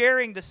by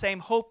sharing the same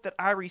hope that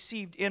I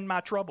received in my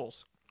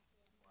troubles.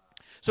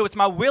 So it's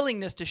my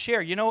willingness to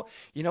share. You know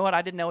what?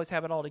 I didn't always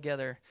have it all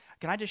together.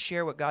 Can I just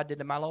share what God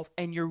did in my life?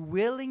 And your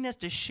willingness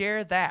to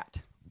share that.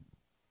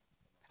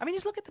 I mean,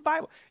 just look at the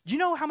Bible. Do you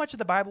know how much of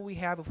the Bible we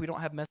have if we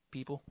don't have messy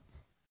people?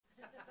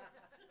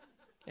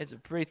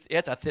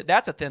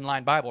 That's a thin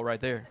line Bible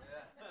right there.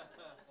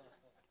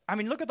 I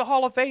mean, look at the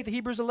Hall of Faith,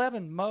 Hebrews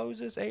 11.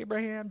 Moses,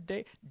 Abraham,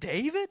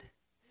 David?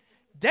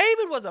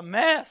 David was a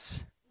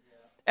mess.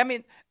 I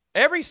mean,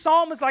 every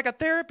psalm is like a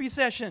therapy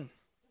session.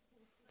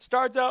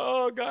 Starts out,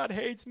 oh, God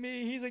hates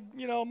me. He's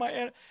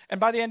and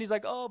by the end, he's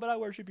like, oh, but I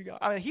worship you, God.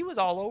 I mean, he was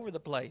all over the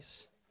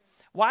place.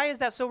 Why is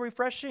that so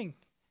refreshing?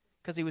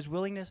 Because he was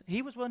willing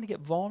to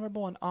get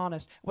vulnerable and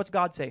honest. What's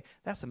God say?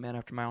 That's a man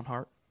after my own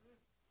heart.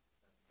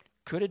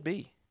 Could it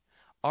be?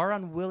 Our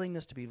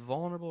unwillingness to be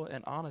vulnerable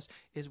and honest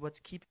is what's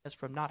keeping us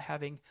from not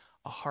having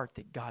a heart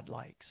that God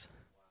likes.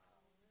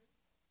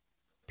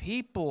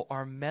 People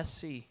are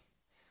messy.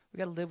 We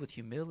got to live with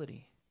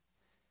humility.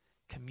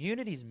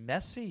 Community's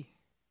messy.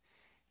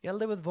 You got to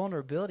live with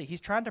vulnerability.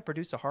 He's trying to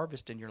produce a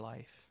harvest in your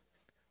life.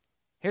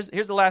 Here's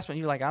the last one.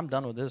 You're like, I'm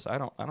done with this. I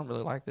don't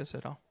really like this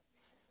at all.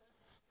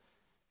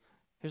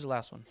 Here's the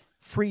last one.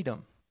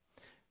 Freedom.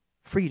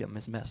 Freedom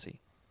is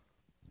messy.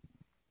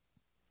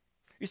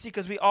 You see,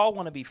 because we all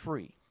want to be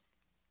free.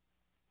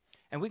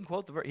 And we can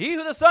quote the verse, he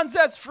who the Son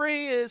sets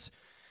free is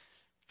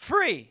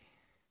free.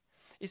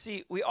 You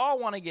see, we all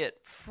want to get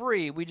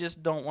free. We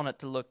just don't want it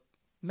to look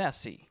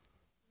messy.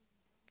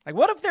 Like,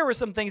 what if there were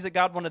some things that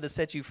God wanted to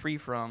set you free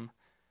from,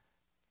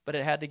 but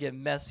it had to get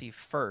messy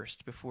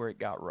first before it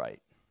got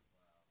right?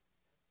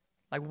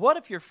 Like, what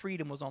if your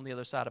freedom was on the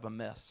other side of a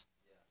mess?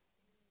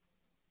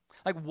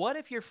 Like, what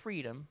if your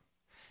freedom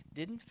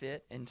didn't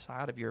fit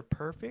inside of your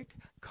perfect,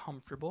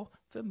 comfortable,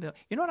 familiar?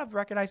 You know what I've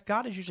recognized?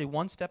 God is usually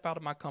one step out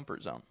of my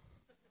comfort zone.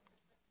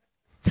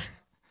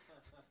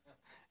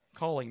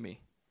 Calling me.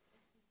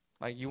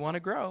 Like, you want to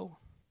grow.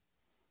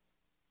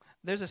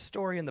 There's a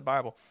story in the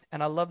Bible,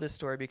 and I love this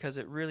story because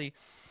it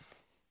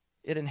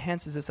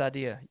enhances this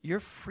idea.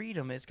 Your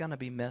freedom is going to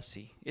be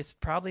messy. It's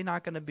probably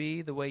not going to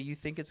be the way you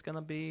think it's going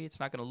to be. It's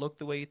not going to look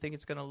the way you think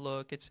it's going to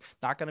look. It's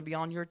not going to be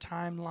on your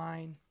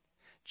timeline.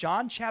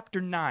 John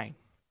chapter 9.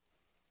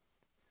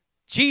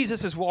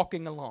 Jesus is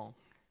walking along,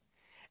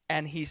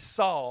 and he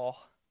saw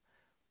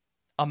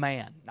a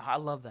man. Now, I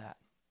love that.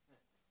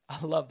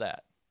 I love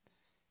that.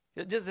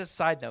 Just a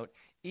side note,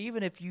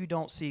 even if you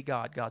don't see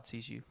God, God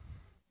sees you.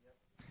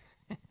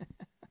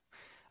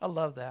 I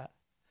love that.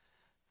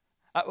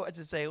 What's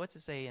it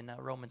say in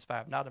Romans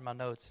 5? Not in my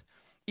notes.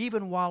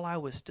 Even while I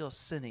was still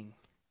sinning,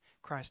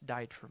 Christ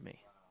died for me.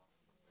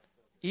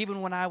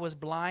 Even when I was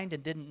blind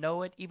and didn't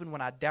know it, even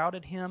when I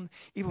doubted him,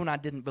 even when I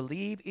didn't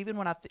believe, even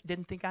when I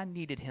didn't think I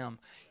needed him,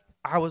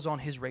 I was on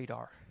his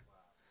radar.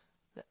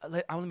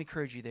 Let me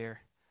encourage you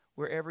there.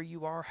 Wherever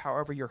you are,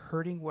 however you're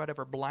hurting,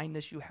 whatever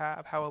blindness you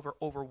have, however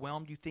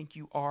overwhelmed you think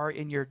you are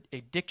in your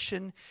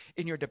addiction,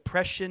 in your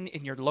depression,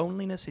 in your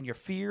loneliness, in your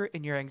fear,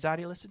 in your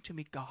anxiety, listen to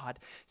me. God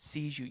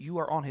sees you. You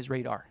are on his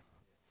radar.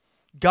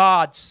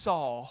 God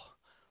saw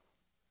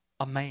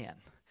a man.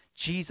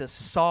 Jesus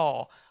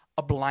saw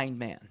a blind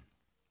man.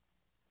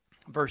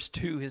 Verse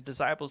 2, his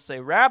disciples say,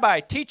 Rabbi,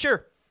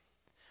 teacher,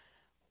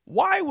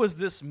 why was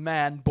this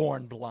man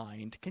born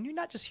blind? Can you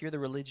not just hear the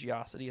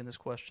religiosity in this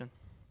question?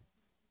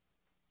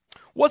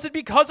 Was it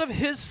because of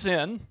his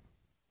sin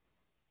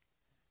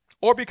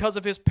or because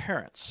of his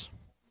parents?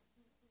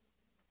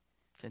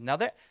 Okay, now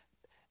that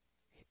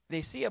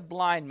they see a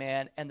blind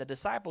man and the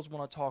disciples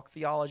want to talk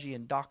theology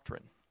and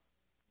doctrine.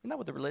 Isn't that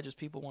what the religious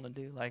people want to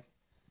do? Like,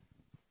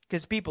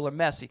 because people are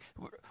messy.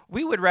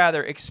 We would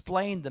rather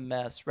explain the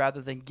mess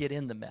rather than get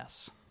in the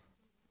mess.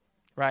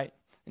 Right?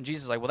 And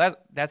Jesus is like, well,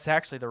 that's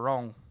actually the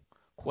wrong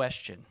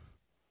question.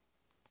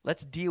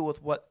 Let's deal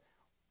with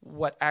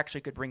what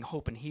actually could bring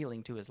hope and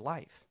healing to his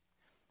life.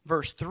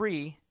 Verse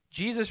 3,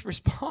 Jesus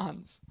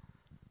responds,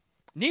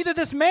 neither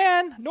this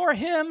man nor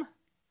him,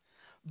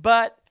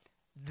 but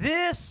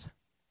this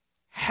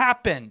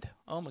happened.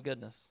 Oh my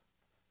goodness.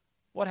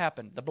 What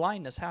happened? The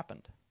blindness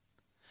happened.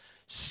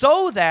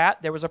 So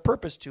that, there was a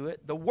purpose to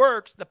it, the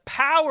works, the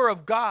power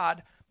of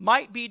God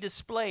might be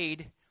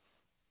displayed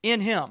in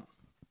him.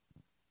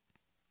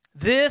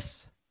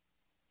 This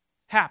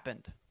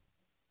happened.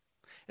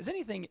 Has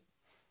anything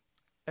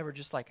ever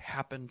just like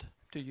happened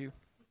to you?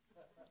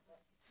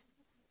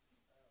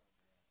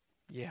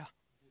 Yeah.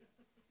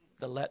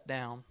 The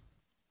letdown,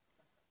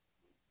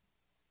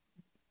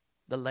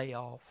 the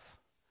layoff,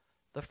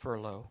 the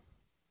furlough,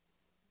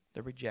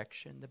 the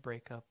rejection, the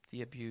breakup,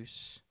 the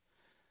abuse,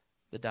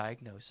 the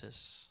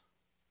diagnosis,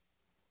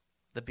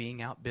 the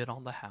being outbid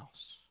on the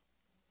house.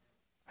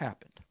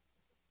 Happened.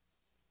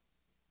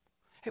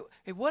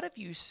 Hey, what if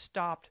you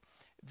stopped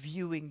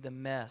viewing the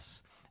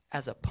mess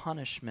as a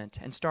punishment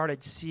and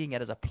started seeing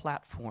it as a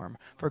platform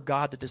for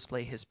God to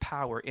display his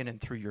power in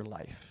and through your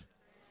life?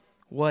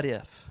 What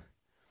if?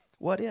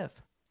 What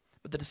if?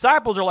 But the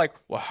disciples are like,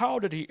 well, how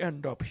did he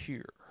end up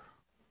here?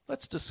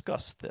 Let's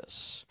discuss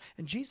this.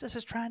 And Jesus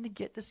is trying to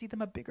get to see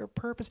them a bigger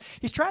purpose.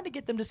 He's trying to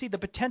get them to see the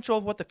potential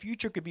of what the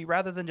future could be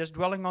rather than just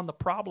dwelling on the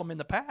problem in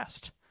the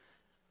past.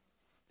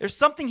 There's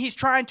something he's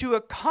trying to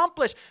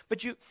accomplish,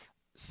 but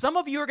some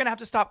of you are going to have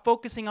to stop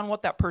focusing on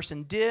what that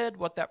person did,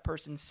 what that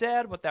person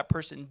said, what that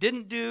person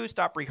didn't do.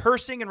 Stop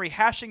rehearsing and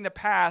rehashing the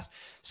past.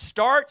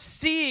 Start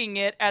seeing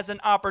it as an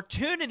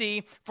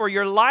opportunity for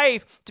your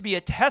life to be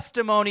a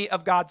testimony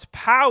of God's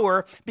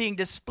power being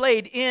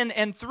displayed in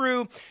and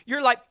through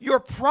your life. Your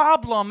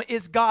problem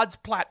is God's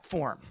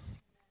platform.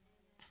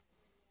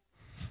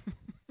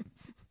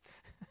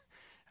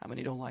 How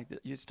many don't like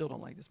that? You still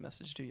don't like this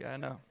message, do you? I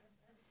know.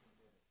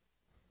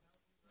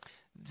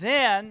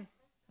 Then,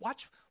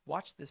 watch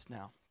this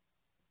now.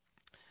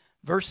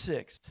 Verse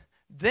 6.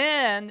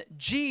 Then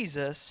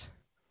Jesus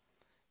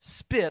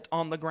spit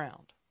on the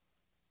ground.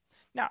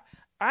 Now,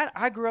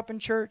 I grew up in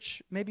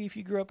church. Maybe if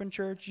you grew up in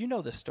church, you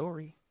know the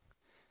story.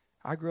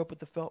 I grew up with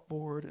the felt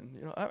board,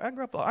 and I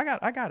grew up.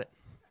 I got it.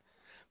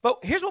 But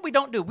here's what we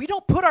don't do. We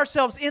don't put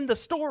ourselves in the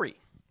story.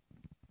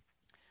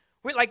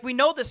 We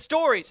know the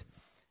stories.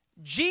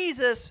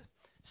 Jesus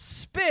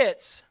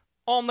spits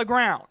on the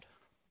ground,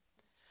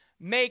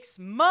 makes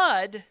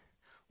mud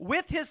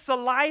with his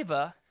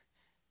saliva,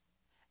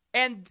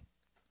 and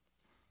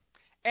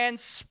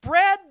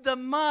spread the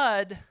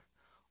mud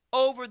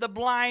over the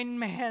blind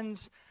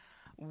man's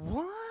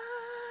what?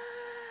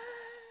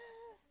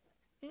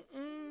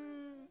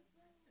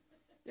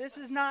 This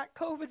is not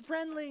COVID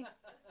friendly.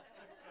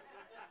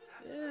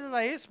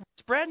 He's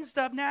spreading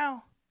stuff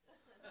now.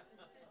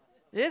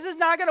 This is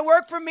not going to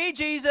work for me,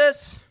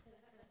 Jesus.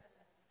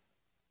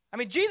 I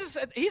mean, Jesus,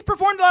 he's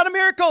performed a lot of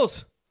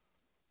miracles.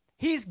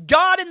 He's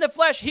God in the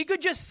flesh. He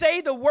could just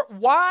say the word.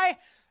 Why?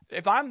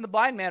 If I'm the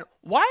blind man,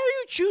 why are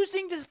you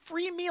choosing to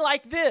free me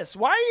like this?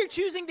 Why are you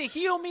choosing to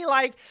heal me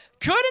like,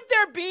 couldn't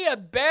there be a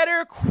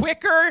better,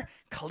 quicker,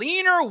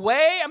 cleaner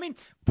way? I mean,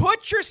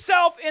 put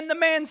yourself in the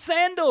man's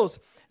sandals.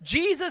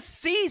 Jesus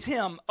sees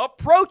him,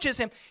 approaches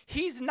him.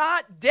 He's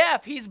not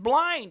deaf. He's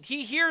blind.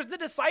 He hears the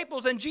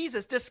disciples and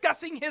Jesus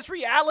discussing his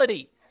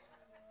reality.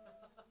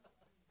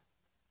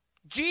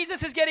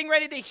 Jesus is getting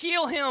ready to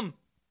heal him.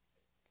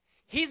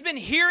 He's been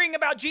hearing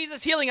about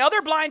Jesus healing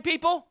other blind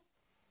people.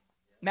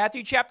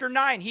 Matthew chapter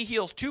 9, he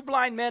heals 2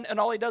 blind men, and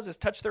all he does is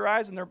touch their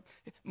eyes. And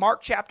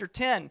Mark chapter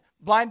 10,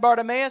 blind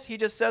Bartimaeus, he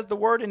just says the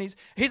word, and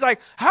he's like,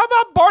 how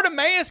about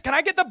Bartimaeus? Can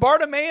I get the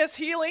Bartimaeus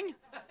healing?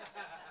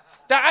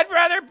 I'd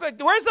rather,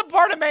 but where's the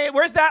Bartimaeus?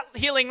 Where's that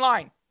healing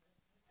line?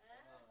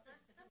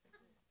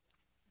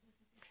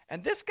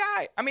 And this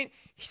guy, I mean,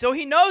 so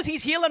he knows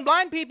he's healing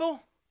blind people.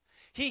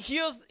 He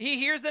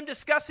hears them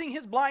discussing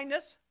his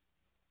blindness.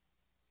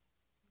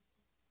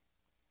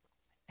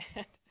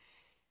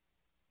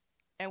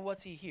 And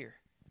what's he hear?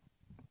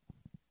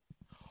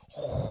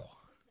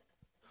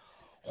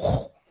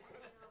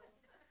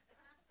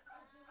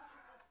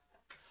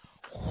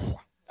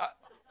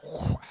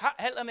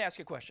 Let me ask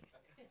you a question.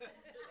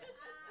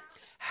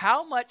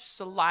 How much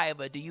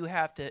saliva do you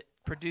have to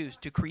produce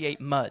to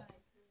create mud?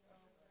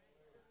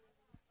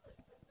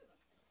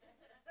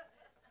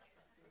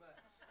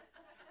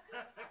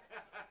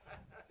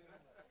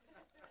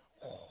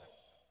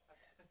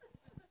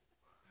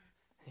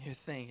 You're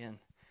thinking,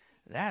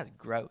 that's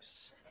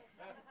gross.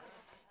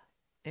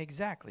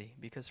 Exactly,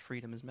 because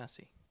freedom is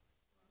messy.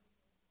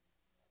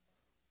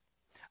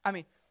 I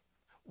mean,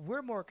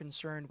 we're more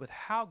concerned with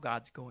how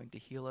God's going to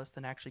heal us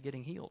than actually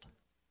getting healed.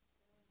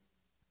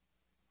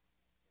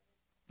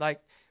 Like,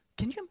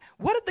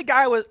 what if the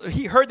guy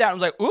he heard that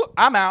and was like, ooh,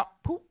 I'm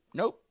out. Poop,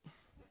 nope.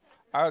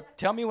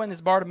 Tell me when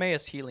this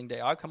Bartimaeus healing day.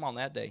 I'll come on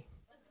that day.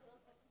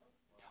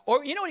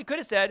 Or you know what he could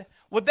have said?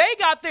 Well, they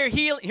got their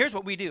healing. Here's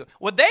what we do.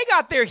 Well, they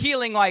got their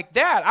healing like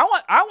that.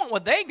 I want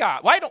what they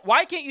got.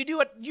 Why can't you do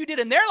what you did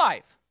in their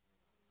life?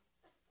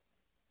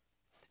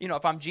 You know,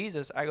 if I'm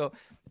Jesus, I go,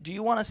 do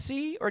you want to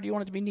see or do you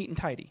want it to be neat and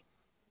tidy?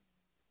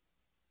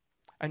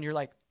 And you're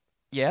like,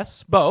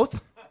 yes,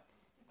 both.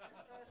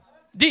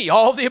 D,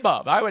 all of the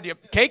above. I would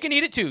cake and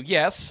eat it too.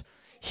 Yes,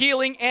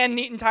 healing and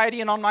neat and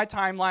tidy and on my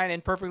timeline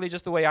and perfectly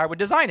just the way I would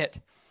design it.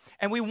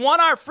 And we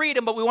want our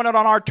freedom, but we want it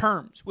on our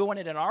terms. We want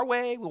it in our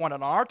way. We want it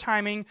on our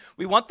timing.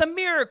 We want the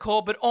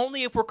miracle, but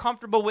only if we're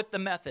comfortable with the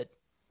method.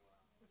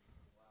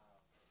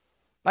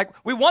 Like,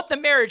 we want the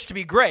marriage to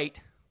be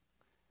great,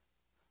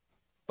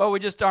 but we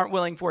just aren't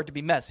willing for it to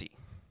be messy.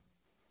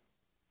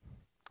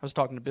 I was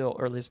talking to Bill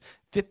earlier.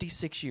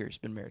 56 years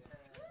been married.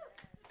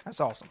 That's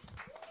awesome.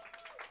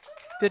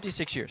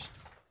 56 years.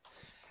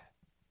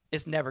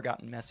 It's never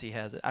gotten messy,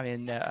 has it? I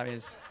mean,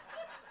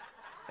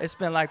 it's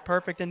been like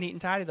perfect and neat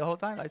and tidy the whole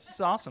time. It's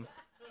just awesome.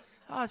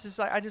 Oh, it's just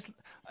like,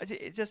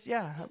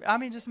 yeah. I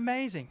mean, just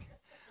amazing.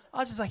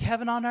 Oh, it's just like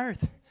heaven on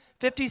earth.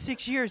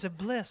 56 years of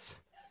bliss.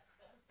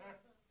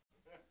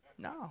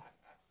 No.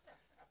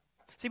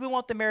 See, we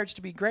want the marriage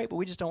to be great, but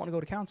we just don't want to go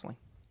to counseling.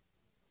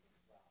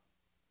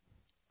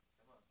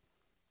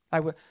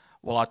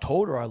 Well, I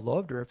told her I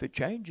loved her. If it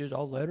changes,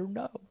 I'll let her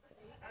know.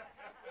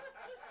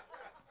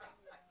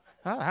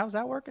 How's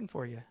that working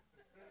for you?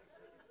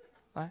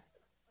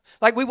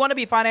 Like, we want to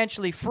be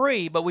financially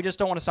free, but we just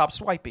don't want to stop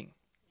swiping.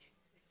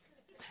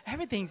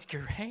 Everything's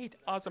great.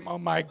 Awesome. Oh,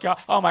 my God.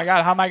 How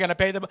am I going to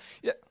pay the bill?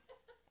 Yeah.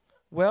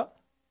 Well,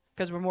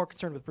 because we're more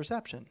concerned with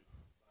perception.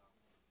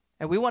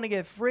 And we want to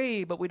get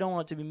free, but we don't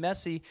want it to be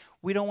messy.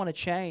 We don't want to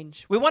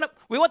change. We want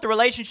the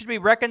relationship to be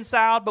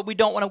reconciled, but we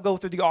don't want to go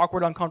through the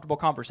awkward, uncomfortable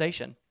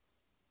conversation.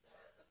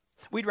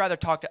 We'd rather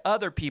talk to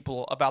other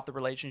people about the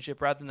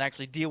relationship rather than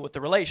actually deal with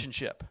the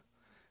relationship.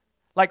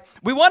 Like,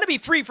 we want to be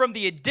free from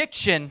the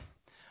addiction,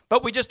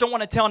 but we just don't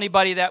want to tell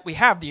anybody that we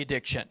have the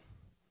addiction.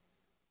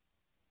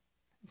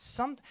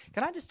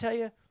 Can I just tell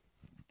you,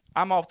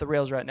 I'm off the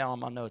rails right now on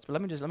my notes, but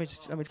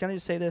can I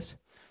just say this?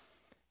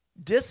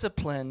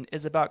 Discipline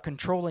is about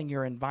controlling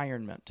your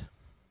environment.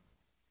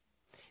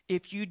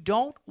 If you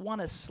don't want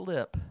to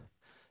slip,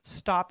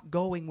 stop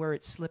going where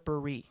it's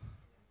slippery.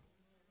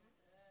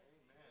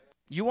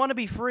 You want to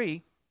be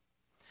free,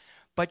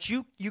 but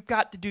you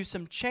got to do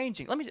some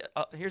changing.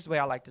 Here's the way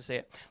I like to say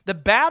it. The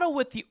battle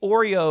with the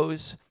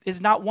Oreos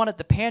is not one at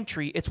the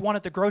pantry, it's one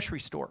at the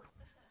grocery store.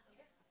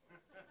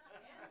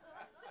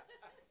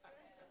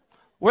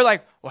 We're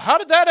like, well, how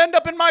did that end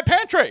up in my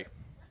pantry?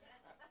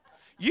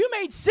 You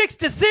made 6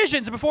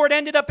 decisions before it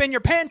ended up in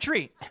your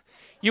pantry.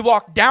 You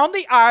walked down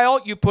the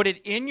aisle, you put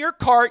it in your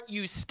cart,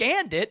 you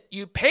scanned it,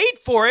 you paid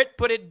for it,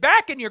 put it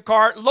back in your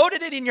cart,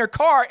 loaded it in your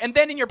car, and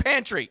then in your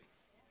pantry.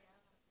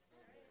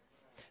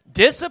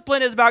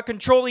 Discipline is about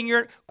controlling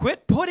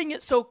quit putting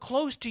it so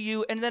close to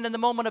you and then in the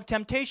moment of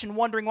temptation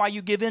wondering why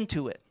you give in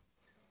to it.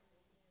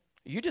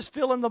 You just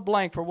fill in the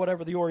blank for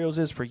whatever the Oreos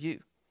is for you.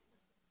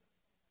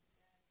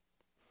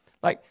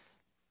 Like,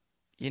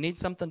 you need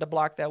something to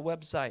block that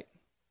website.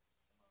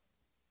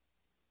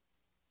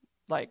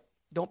 Like,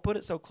 don't put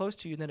it so close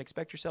to you and then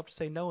expect yourself to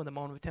say no in the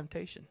moment of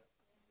temptation.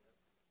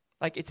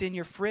 Like, it's in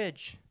your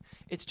fridge.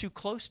 It's too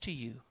close to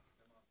you.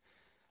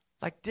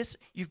 Like this,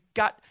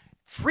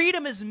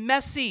 freedom is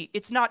messy.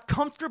 It's not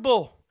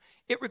comfortable.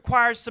 It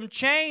requires some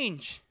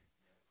change.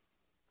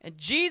 And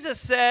Jesus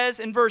says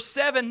in verse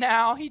 7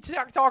 now, he's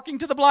talking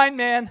to the blind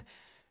man,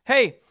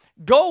 hey,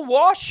 go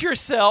wash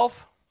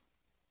yourself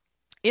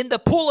in the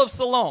pool of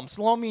Siloam.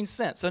 Siloam means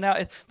sent. So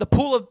now the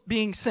pool of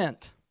being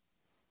sent.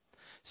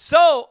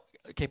 So,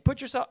 okay,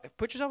 put yourself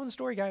in the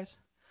story, guys.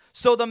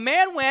 So the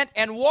man went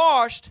and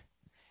washed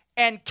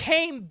and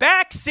came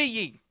back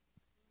seeing.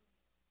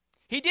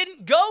 He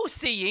didn't go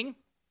seeing.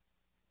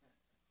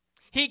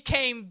 He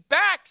came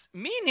back,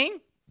 meaning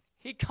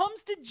he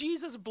comes to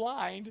Jesus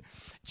blind.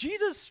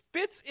 Jesus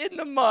spits in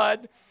the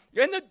mud,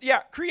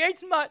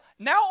 creates mud,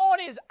 now on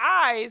his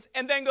eyes,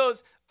 and then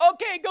goes,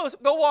 okay,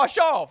 go wash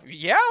off.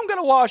 Yeah, I'm going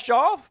to wash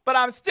off, but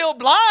I'm still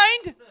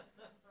blind.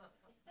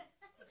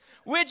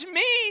 Which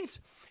means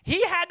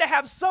he had to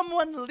have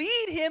someone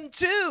lead him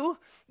to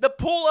the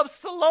pool of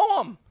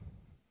Siloam.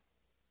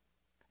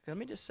 Let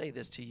me just say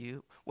this to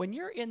you. When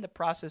you're in the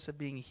process of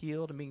being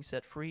healed and being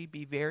set free,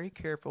 be very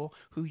careful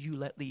who you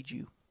let lead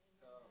you.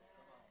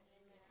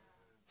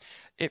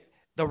 If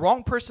the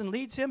wrong person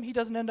leads him, he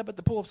doesn't end up at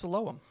the pool of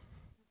Siloam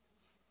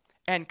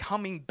and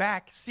coming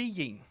back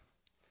seeing.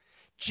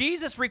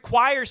 Jesus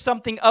requires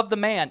something of the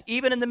man,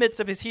 even in the midst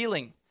of his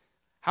healing.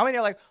 How many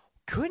are like,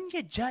 couldn't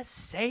you just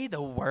say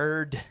the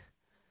word?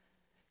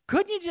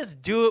 Couldn't you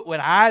just do it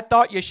when I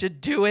thought you should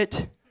do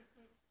it?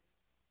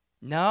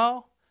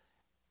 No.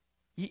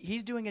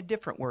 He's doing a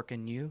different work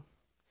in you.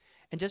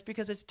 And just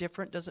because it's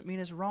different doesn't mean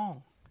it's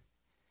wrong.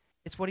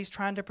 It's what he's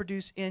trying to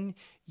produce in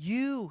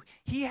you.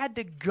 He had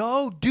to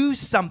go do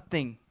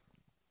something.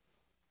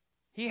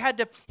 He had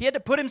to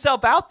put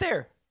himself out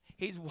there.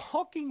 He's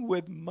walking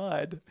with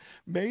mud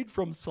made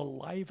from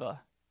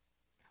saliva,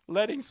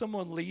 letting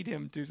someone lead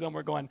him to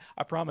somewhere going,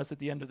 I promise at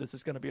the end of this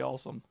it's going to be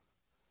awesome.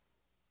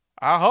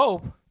 I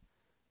hope.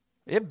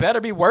 It better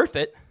be worth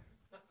it.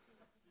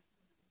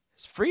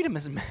 His freedom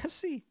is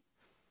messy.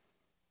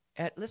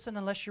 And listen,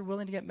 unless you're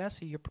willing to get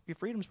messy, your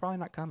freedom's probably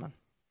not coming.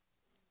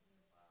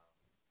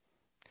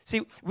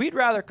 See, we'd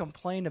rather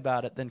complain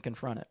about it than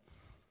confront it.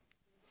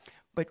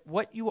 But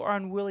what you are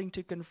unwilling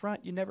to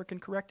confront, you never can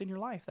correct in your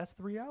life. That's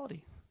the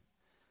reality.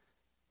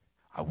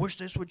 I wish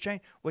this would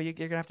change. Well, you're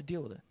going to have to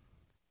deal with it.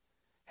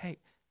 Hey,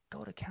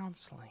 go to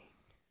counseling.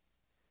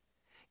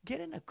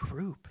 Get in a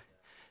group.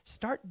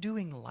 Start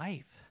doing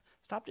life.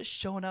 Stop just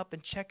showing up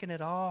and checking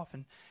it off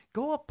and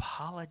go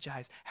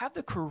apologize. Have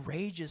the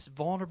courageous,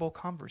 vulnerable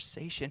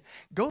conversation.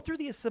 Go through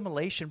the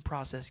assimilation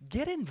process.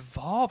 Get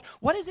involved.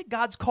 What is it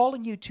God's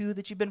calling you to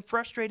that you've been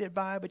frustrated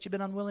by but you've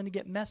been unwilling to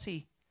get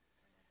messy?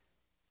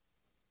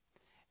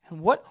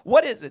 And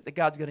what is it that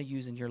God's going to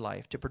use in your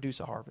life to produce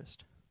a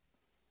harvest?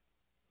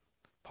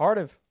 Part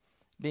of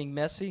being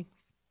messy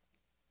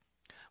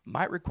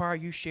might require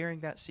you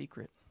sharing that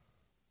secret.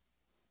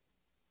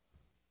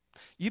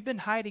 You've been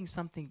hiding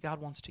something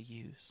God wants to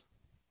use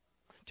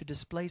to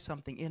display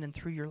something in and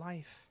through your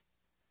life.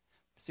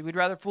 See, we'd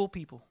rather fool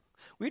people.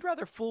 We'd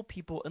rather fool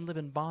people and live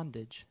in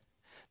bondage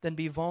than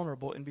be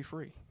vulnerable and be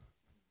free.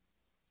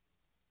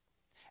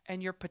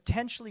 And you're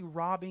potentially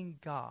robbing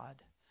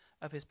God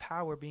of his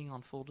power being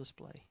on full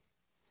display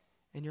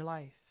in your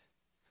life,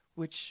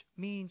 which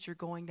means you're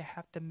going to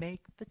have to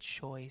make the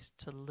choice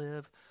to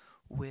live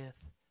with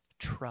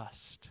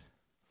trust.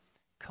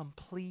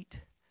 Complete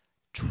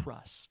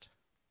trust.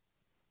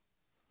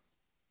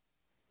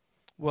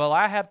 Well,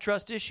 I have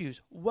trust issues.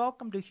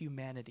 Welcome to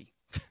humanity.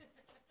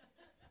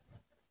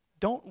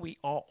 Don't we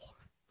all?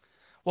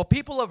 Well,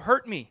 people have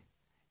hurt me.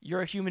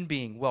 You're a human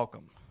being.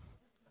 Welcome.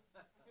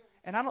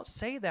 And I don't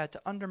say that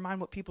to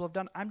undermine what people have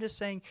done. I'm just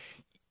saying,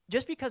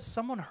 just because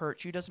someone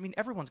hurts you doesn't mean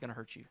everyone's going to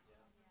hurt you.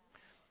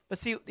 But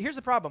see, here's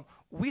the problem.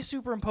 We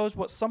superimpose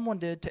what someone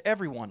did to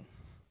everyone.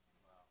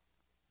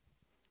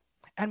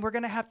 And we're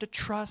going to have to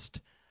trust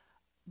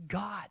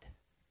God.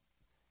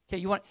 Okay,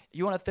 you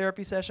want a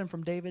therapy session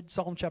from David?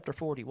 Psalm chapter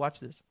 40.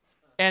 Watch this.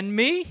 And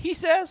me, he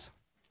says,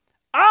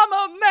 I'm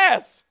a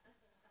mess.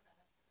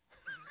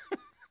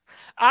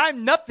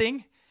 I'm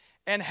nothing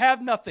and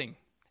have nothing.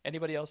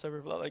 Anybody else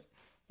ever like,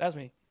 that's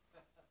me.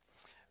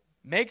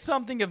 Make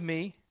something of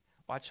me.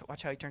 Watch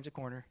how he turns a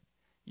corner.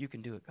 You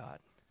can do it, God.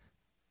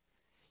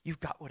 You've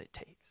got what it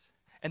takes.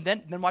 And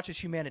then watch his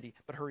humanity,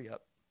 but hurry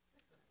up.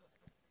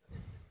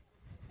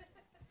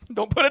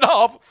 Don't put it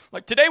off.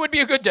 Like, today would be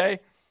a good day.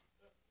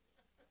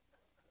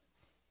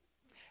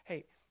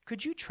 Hey,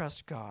 could you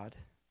trust God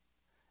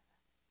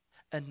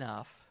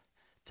enough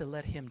to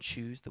let him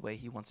choose the way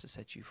he wants to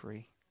set you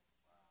free?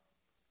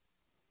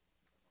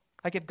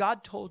 Like, if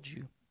God told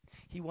you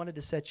he wanted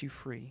to set you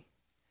free,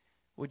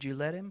 would you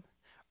let him?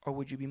 Or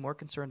would you be more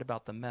concerned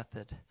about the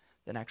method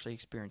than actually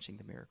experiencing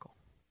the miracle?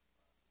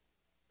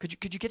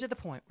 Could you get to the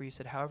point where you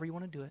said, however you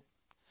want to do it,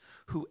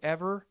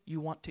 whoever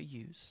you want to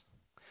use,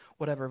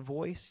 whatever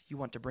voice you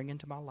want to bring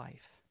into my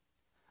life,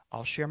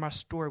 I'll share my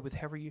story with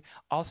whoever you,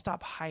 I'll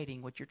stop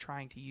hiding what you're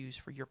trying to use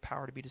for your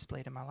power to be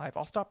displayed in my life.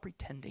 I'll stop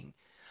pretending.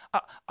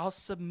 I'll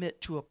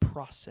submit to a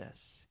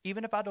process.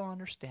 Even if I don't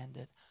understand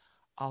it,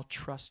 I'll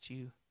trust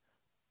you,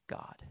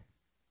 God.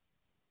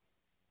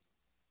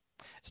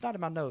 It's not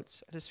in my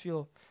notes. I just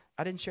feel,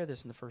 I didn't share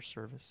this in the first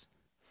service.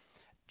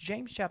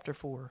 James chapter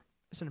 4,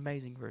 it's an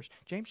amazing verse.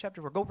 James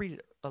chapter 4, go read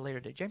it a later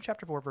day. James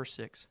chapter 4, verse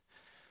 6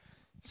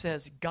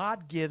 says,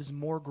 God gives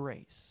more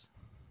grace.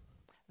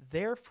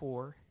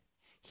 Therefore,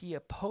 he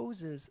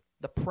opposes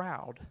the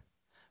proud,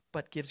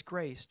 but gives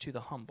grace to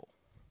the humble.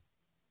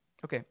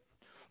 Okay,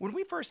 when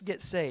we first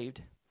get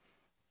saved,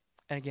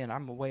 and again,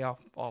 I'm way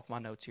off my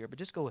notes here, but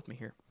just go with me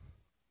here.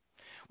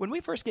 When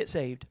we first get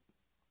saved,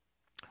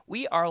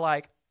 we are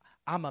like,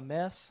 I'm a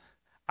mess.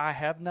 I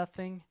have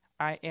nothing.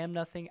 I am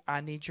nothing.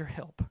 I need your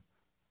help.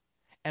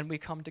 And we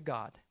come to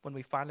God when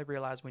we finally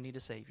realize we need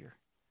a Savior.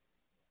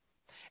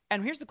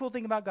 And here's the cool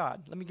thing about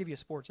God. Let me give you a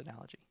sports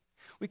analogy.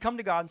 We come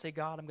to God and say,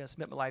 God, I'm going to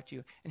submit my life to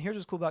you. And here's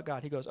what's cool about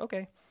God. He goes,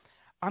 okay,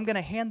 I'm going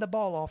to hand the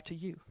ball off to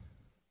you.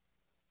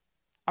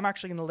 I'm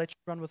actually going to let you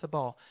run with the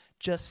ball.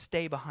 Just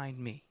stay behind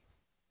me.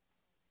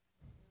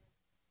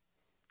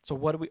 So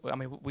what do we,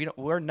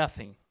 we're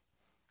nothing.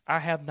 I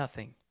have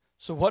nothing.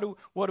 So what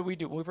do we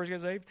do when we first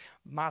get saved?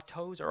 My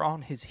toes are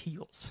on his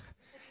heels.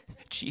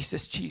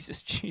 Jesus,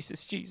 Jesus,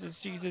 Jesus, Jesus,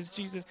 Jesus,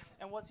 Jesus.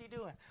 And what's he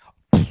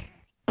doing?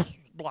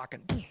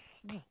 Blocking.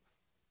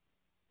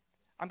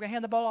 I'm going to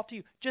hand the ball off to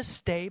you. Just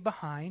stay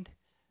behind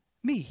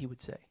me, he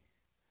would say.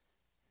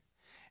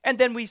 And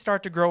then we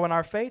start to grow in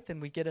our faith,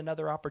 and we get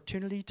another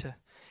opportunity to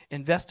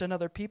invest in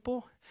other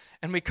people.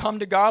 And we come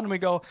to God and we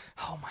go,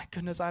 oh my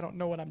goodness, I don't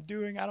know what I'm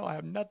doing. I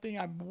have nothing.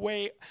 I'm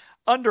way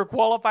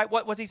underqualified.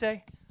 What's he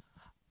say?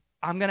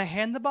 I'm going to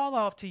hand the ball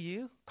off to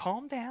you.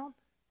 Calm down.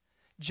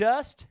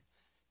 Just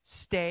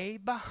stay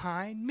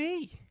behind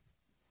me.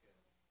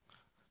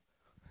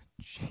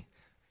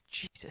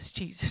 Jesus,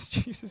 Jesus,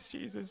 Jesus,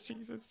 Jesus,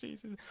 Jesus,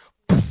 Jesus.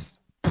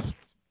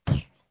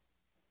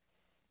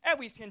 And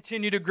we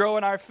continue to grow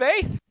in our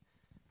faith.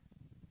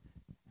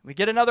 We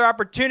get another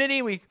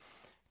opportunity. We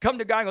come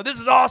to God and go, this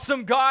is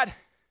awesome, God.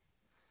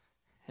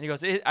 And he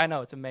goes, I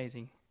know, it's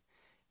amazing.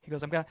 He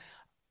goes, I'm going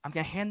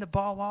to hand the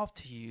ball off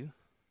to you.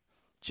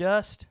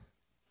 Just,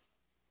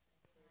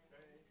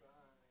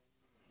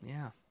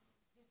 yeah.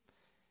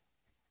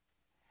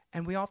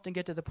 And we often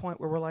get to the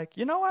point where we're like,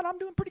 you know what, I'm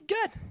doing pretty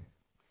good.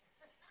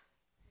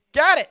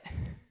 Got it.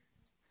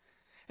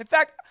 In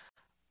fact,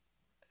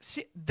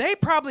 see, they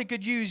probably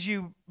could use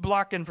you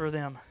blocking for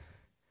them.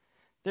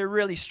 They're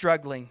really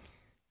struggling.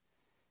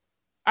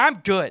 I'm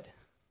good.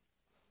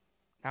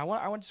 Now,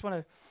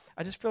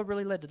 I just feel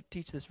really led to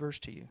teach this verse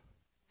to you.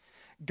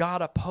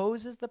 God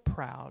opposes the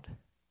proud,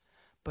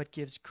 but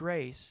gives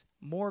grace,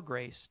 more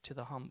grace to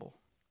the humble.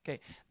 Okay,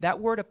 that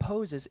word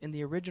opposes in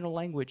the original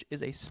language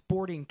is a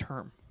sporting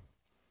term.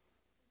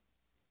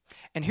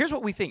 And here's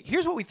what we think.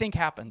 Here's what we think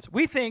happens.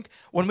 We think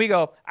when we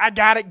go, I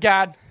got it,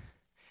 God.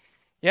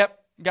 Yep,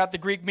 got the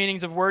Greek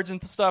meanings of words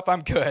and stuff.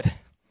 I'm good.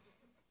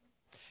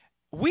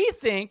 We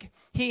think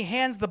he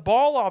hands the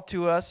ball off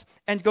to us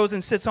and goes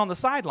and sits on the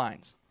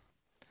sidelines.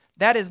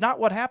 That is not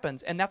what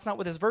happens, and that's not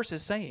what this verse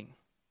is saying.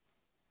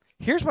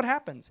 Here's what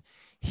happens.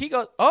 He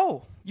goes,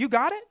 oh, you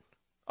got it?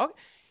 Okay.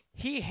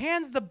 He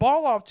hands the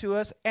ball off to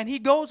us, and he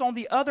goes on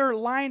the other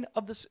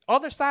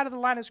side of the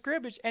line of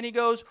scrimmage, and he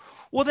goes,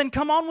 well, then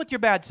come on with your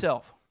bad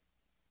self.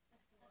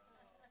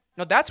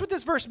 Now, that's what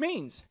this verse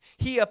means.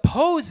 He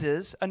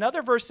opposes,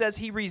 another verse says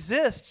he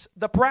resists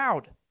the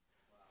proud.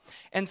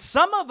 And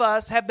some of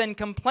us have been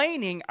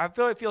complaining. I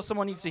feel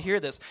someone needs to hear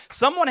this.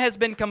 Someone has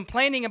been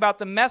complaining about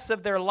the mess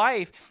of their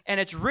life, and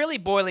it's really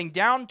boiling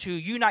down to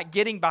you not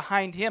getting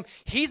behind him.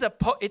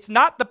 It's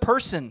not the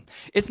person.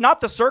 It's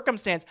not the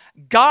circumstance.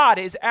 God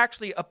is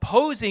actually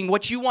opposing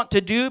what you want to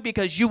do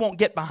because you won't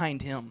get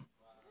behind him.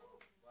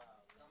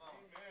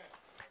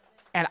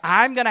 And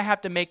I'm going to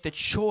have to make the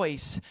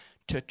choice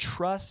to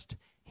trust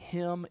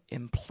him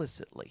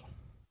implicitly.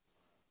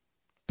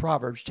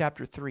 Proverbs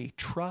chapter 3,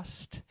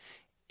 trust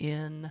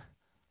in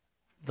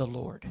the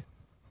Lord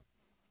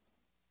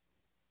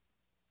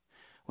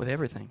with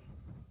everything,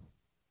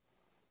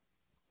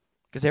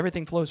 because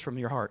everything flows from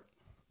your heart.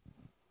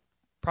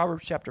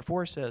 Proverbs chapter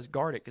 4 says,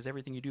 guard it, because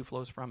everything you do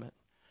flows from it.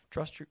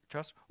 Trust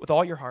with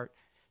all your heart.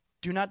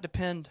 Do not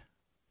depend.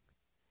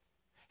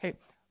 Hey,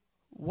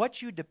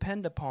 what you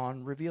depend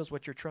upon reveals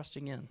what you're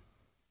trusting in.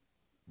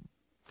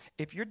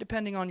 If you're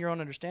depending on your own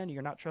understanding,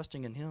 you're not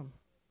trusting in him.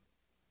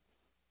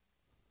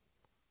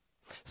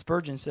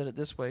 Spurgeon said it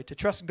this way: to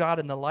trust God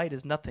in the light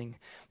is nothing,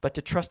 but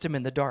to trust him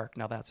in the dark,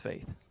 now that's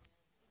faith.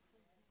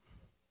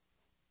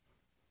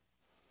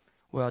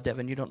 Well,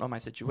 Devin, you don't know my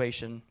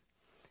situation.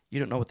 You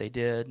don't know what they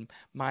did.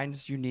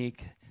 Mine's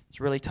unique. It's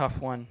a really tough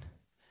one.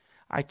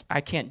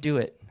 I can't do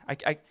it.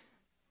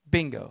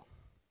 Bingo.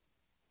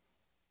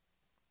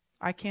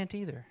 I can't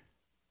either.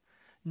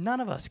 None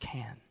of us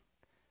can.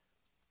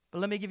 But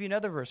let me give you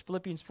another verse.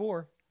 Philippians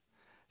 4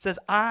 says,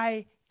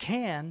 I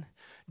can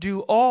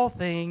do all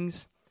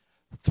things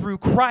through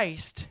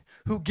Christ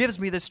who gives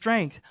me the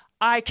strength.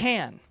 I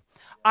can.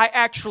 I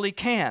actually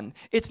can.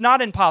 It's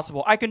not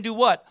impossible. I can do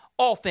what?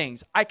 All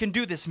things. I can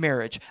do this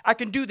marriage. I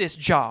can do this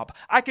job.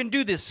 I can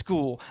do this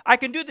school. I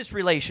can do this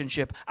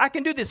relationship. I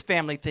can do this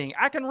family thing.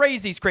 I can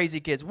raise these crazy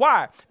kids.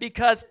 Why?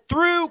 Because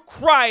through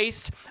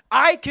Christ,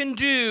 I can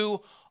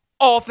do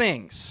all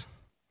things.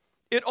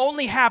 It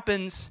only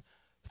happens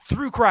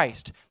through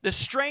Christ. The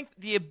strength,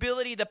 the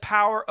ability, the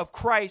power of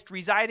Christ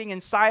residing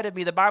inside of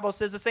me. The Bible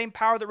says the same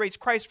power that raised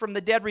Christ from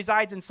the dead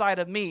resides inside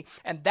of me.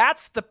 And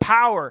that's the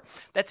power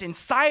that's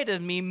inside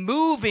of me,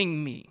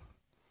 moving me.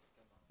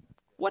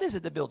 What is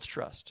it that builds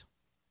trust?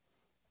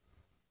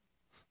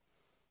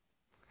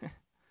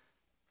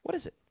 What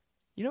is it?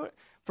 You know what?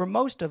 For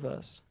most of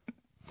us,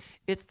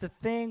 it's the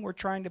thing we're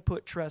trying to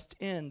put trust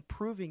in,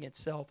 proving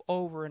itself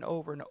over and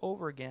over and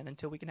over again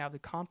until we can have the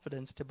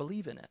confidence to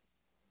believe in it.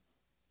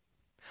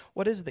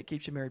 What is it that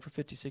keeps you married for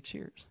 56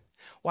 years?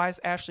 Why has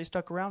Ashley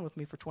stuck around with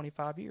me for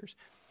 25 years?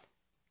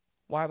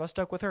 Why have I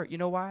stuck with her? You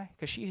know why?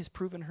 Because she has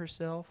proven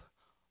herself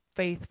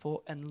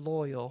faithful and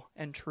loyal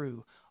and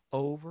true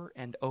over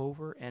and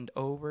over and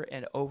over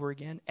and over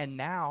again. And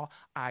now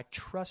I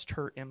trust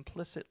her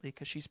implicitly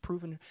because she's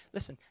proven.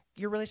 Listen,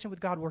 your relationship with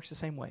God works the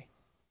same way.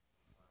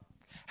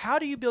 How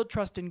do you build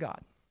trust in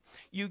God?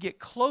 You get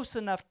close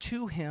enough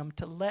to him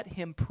to let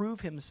him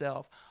prove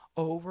himself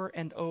over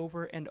and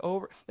over and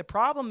over. The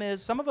problem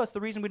is, some of us,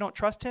 the reason we don't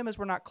trust him is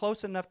we're not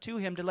close enough to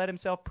him to let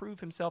himself prove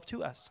himself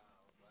to us.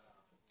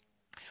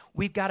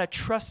 We've got to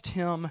trust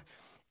him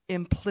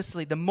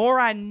implicitly. The more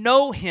I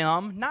know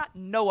him, not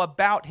know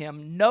about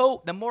him,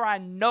 the more I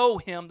know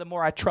him, the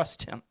more I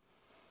trust him.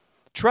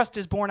 Trust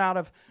is born out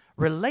of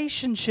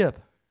relationship.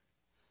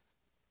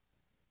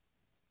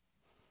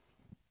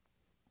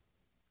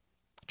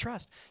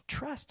 Trust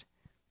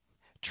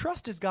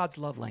is God's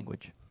love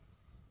language.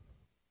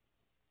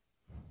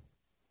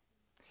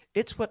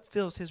 It's what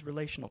fills his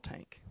relational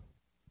tank.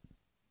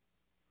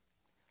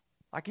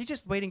 Like he's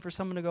just waiting for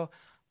someone to go,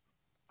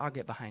 I'll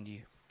get behind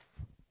you.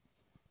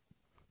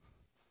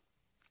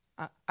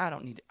 I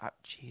don't need it.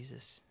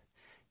 Jesus.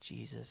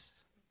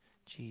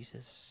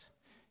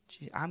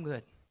 I'm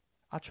good.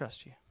 I'll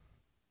trust you.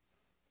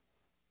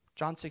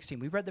 John 16.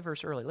 We read the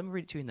verse earlier. Let me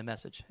read it to you in the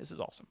Message. This is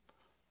awesome.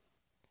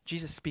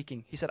 Jesus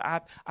speaking. He said,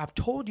 I've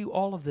told you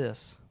all of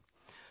this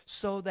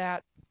so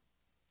that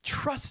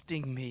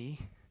trusting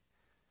me,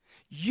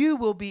 you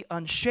will be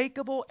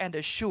unshakable and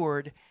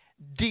assured,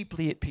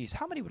 deeply at peace.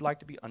 How many would like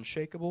to be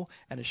unshakable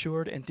and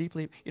assured and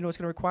deeply? You know what's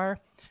going to require?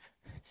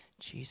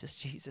 Jesus.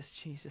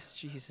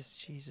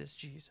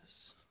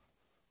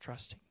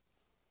 Trusting.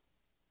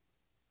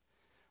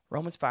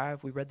 Romans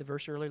 5, we read the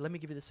verse earlier. Let me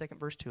give you the second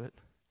verse to it.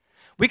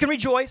 We can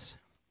rejoice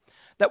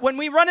that when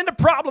we run into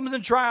problems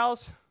and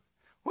trials,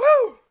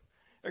 woo,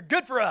 they're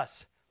good for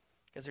us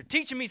because they're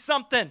teaching me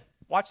something.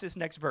 Watch this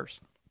next verse.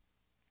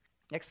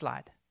 Next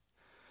slide.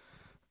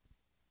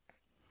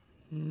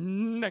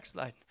 Next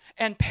slide.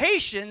 And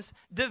patience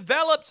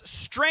develops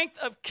strength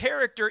of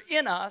character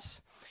in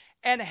us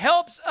and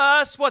helps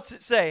us, what's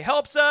it say?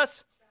 Helps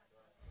us.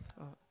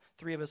 Oh,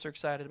 3 of us are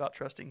excited about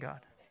trusting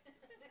God.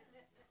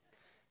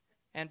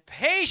 And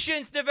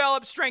patience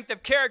develops strength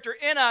of character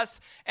in us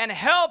and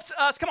helps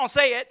us, come on,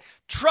 say it,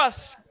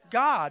 trust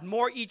God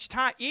more each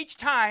time. Each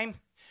time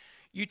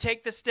you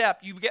take the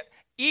step,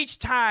 each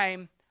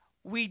time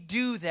we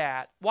do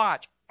that,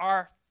 watch,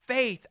 our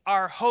faith,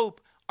 our hope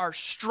are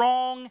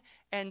strong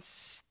and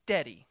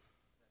steady.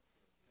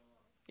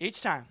 Each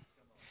time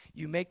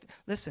you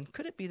listen,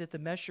 could it be that the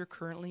mess you're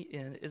currently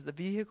in is the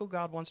vehicle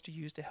God wants to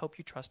use to help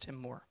you trust him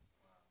more?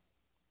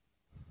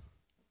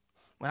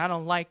 When I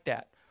don't like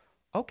that,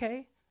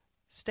 okay,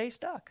 stay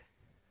stuck.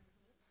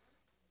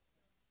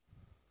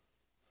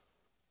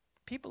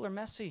 People are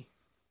messy.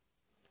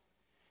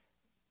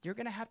 You're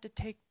going to have to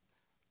take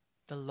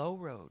the low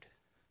road.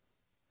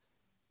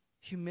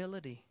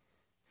 Humility.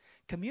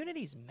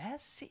 Community's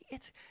messy.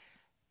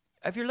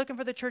 If you're looking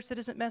for the church that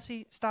isn't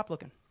messy, stop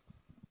looking.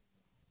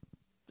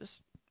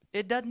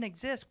 It doesn't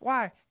exist.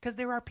 Why? Because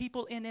there are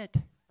people in it.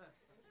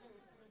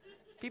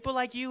 People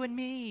like you and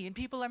me, and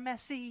people are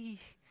messy.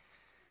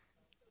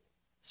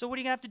 So what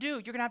are you going to have to do?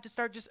 You're going to have to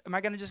start am I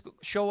going to just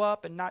show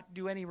up and not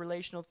do any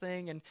relational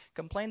thing and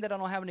complain that I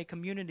don't have any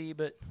community,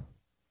 but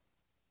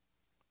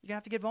you're going to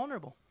have to get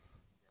vulnerable.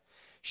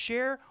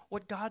 Share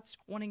what God's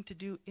wanting to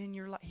do in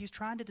your life. He's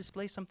trying to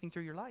display something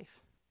through your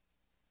life.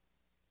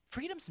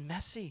 Freedom's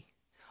messy.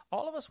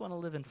 All of us want to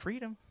live in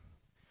freedom.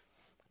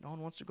 No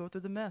one wants to go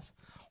through the mess.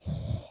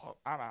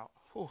 I'm out.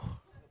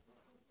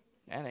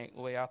 that ain't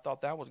the way I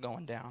thought that was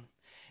going down.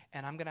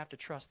 And I'm going to have to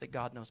trust that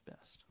God knows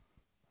best.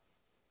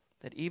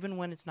 That even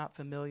when it's not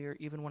familiar,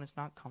 even when it's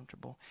not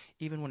comfortable,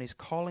 even when he's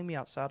calling me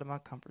outside of my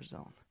comfort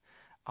zone,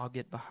 I'll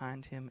get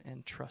behind him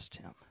and trust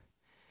him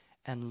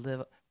and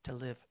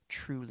live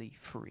truly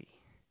free.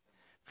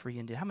 Free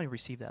indeed. How many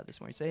received that this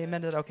morning? Say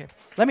amen to that? Okay.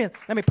 Let me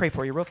pray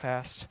for you real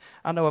fast.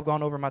 I know I've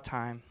gone over my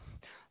time.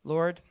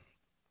 Lord,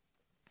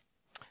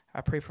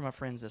 I pray for my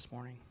friends this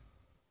morning.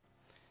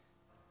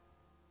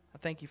 I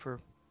thank you for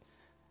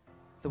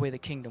the way the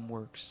kingdom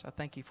works. I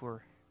thank you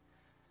for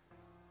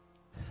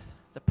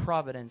the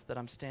providence that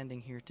I'm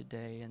standing here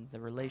today and the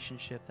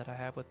relationship that I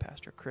have with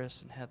Pastor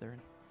Chris and Heather,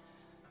 and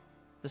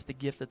just the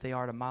gift that they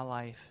are to my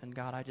life. And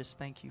God, I just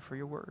thank you for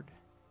your word.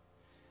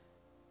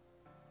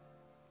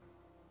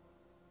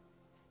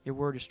 Your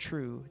word is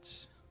true.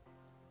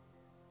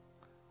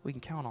 We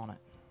can count on it.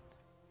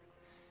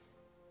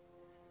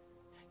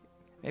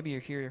 Maybe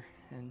you're here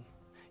and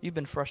you've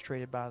been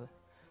frustrated by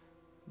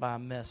a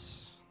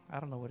mess. I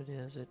don't know what it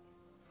is. It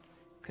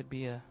could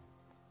be a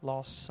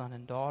lost son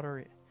and daughter.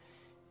 It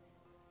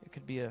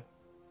could be a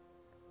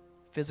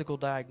physical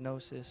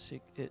diagnosis.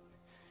 It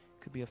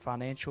could be a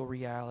financial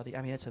reality.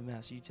 I mean, it's a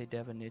mess. You'd say,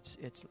 Devin,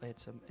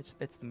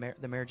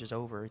 the marriage is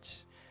over.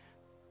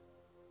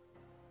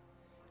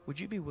 Would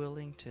you be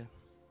willing to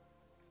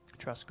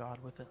trust God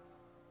with it?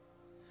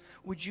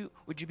 Would you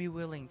be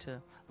willing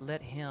to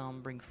let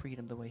him bring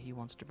freedom the way he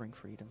wants to bring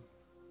freedom?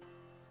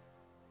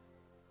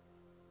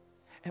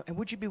 And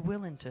would you be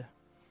willing to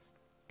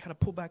kind of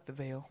pull back the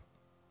veil?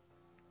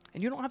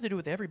 And you don't have to do it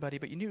with everybody,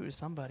 but you need to do it with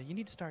somebody. You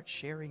need to start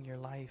sharing your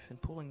life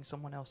and pulling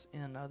someone else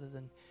in other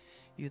than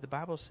you. The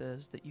Bible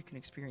says that you can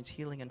experience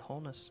healing and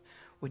wholeness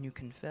when you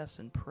confess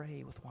and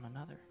pray with one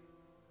another.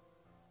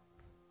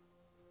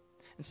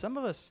 And some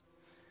of us,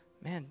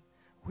 man,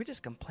 we're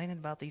just complaining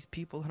about these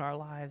people in our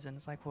lives, and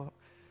it's like, well,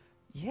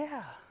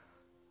 yeah.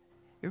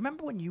 You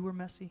remember when you were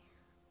messy?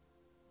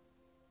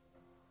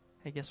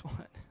 Hey, guess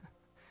what?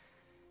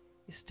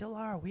 You still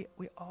are. We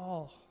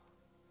all.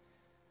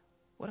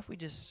 What if we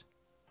just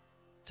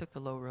took the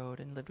low road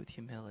and lived with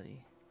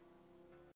humility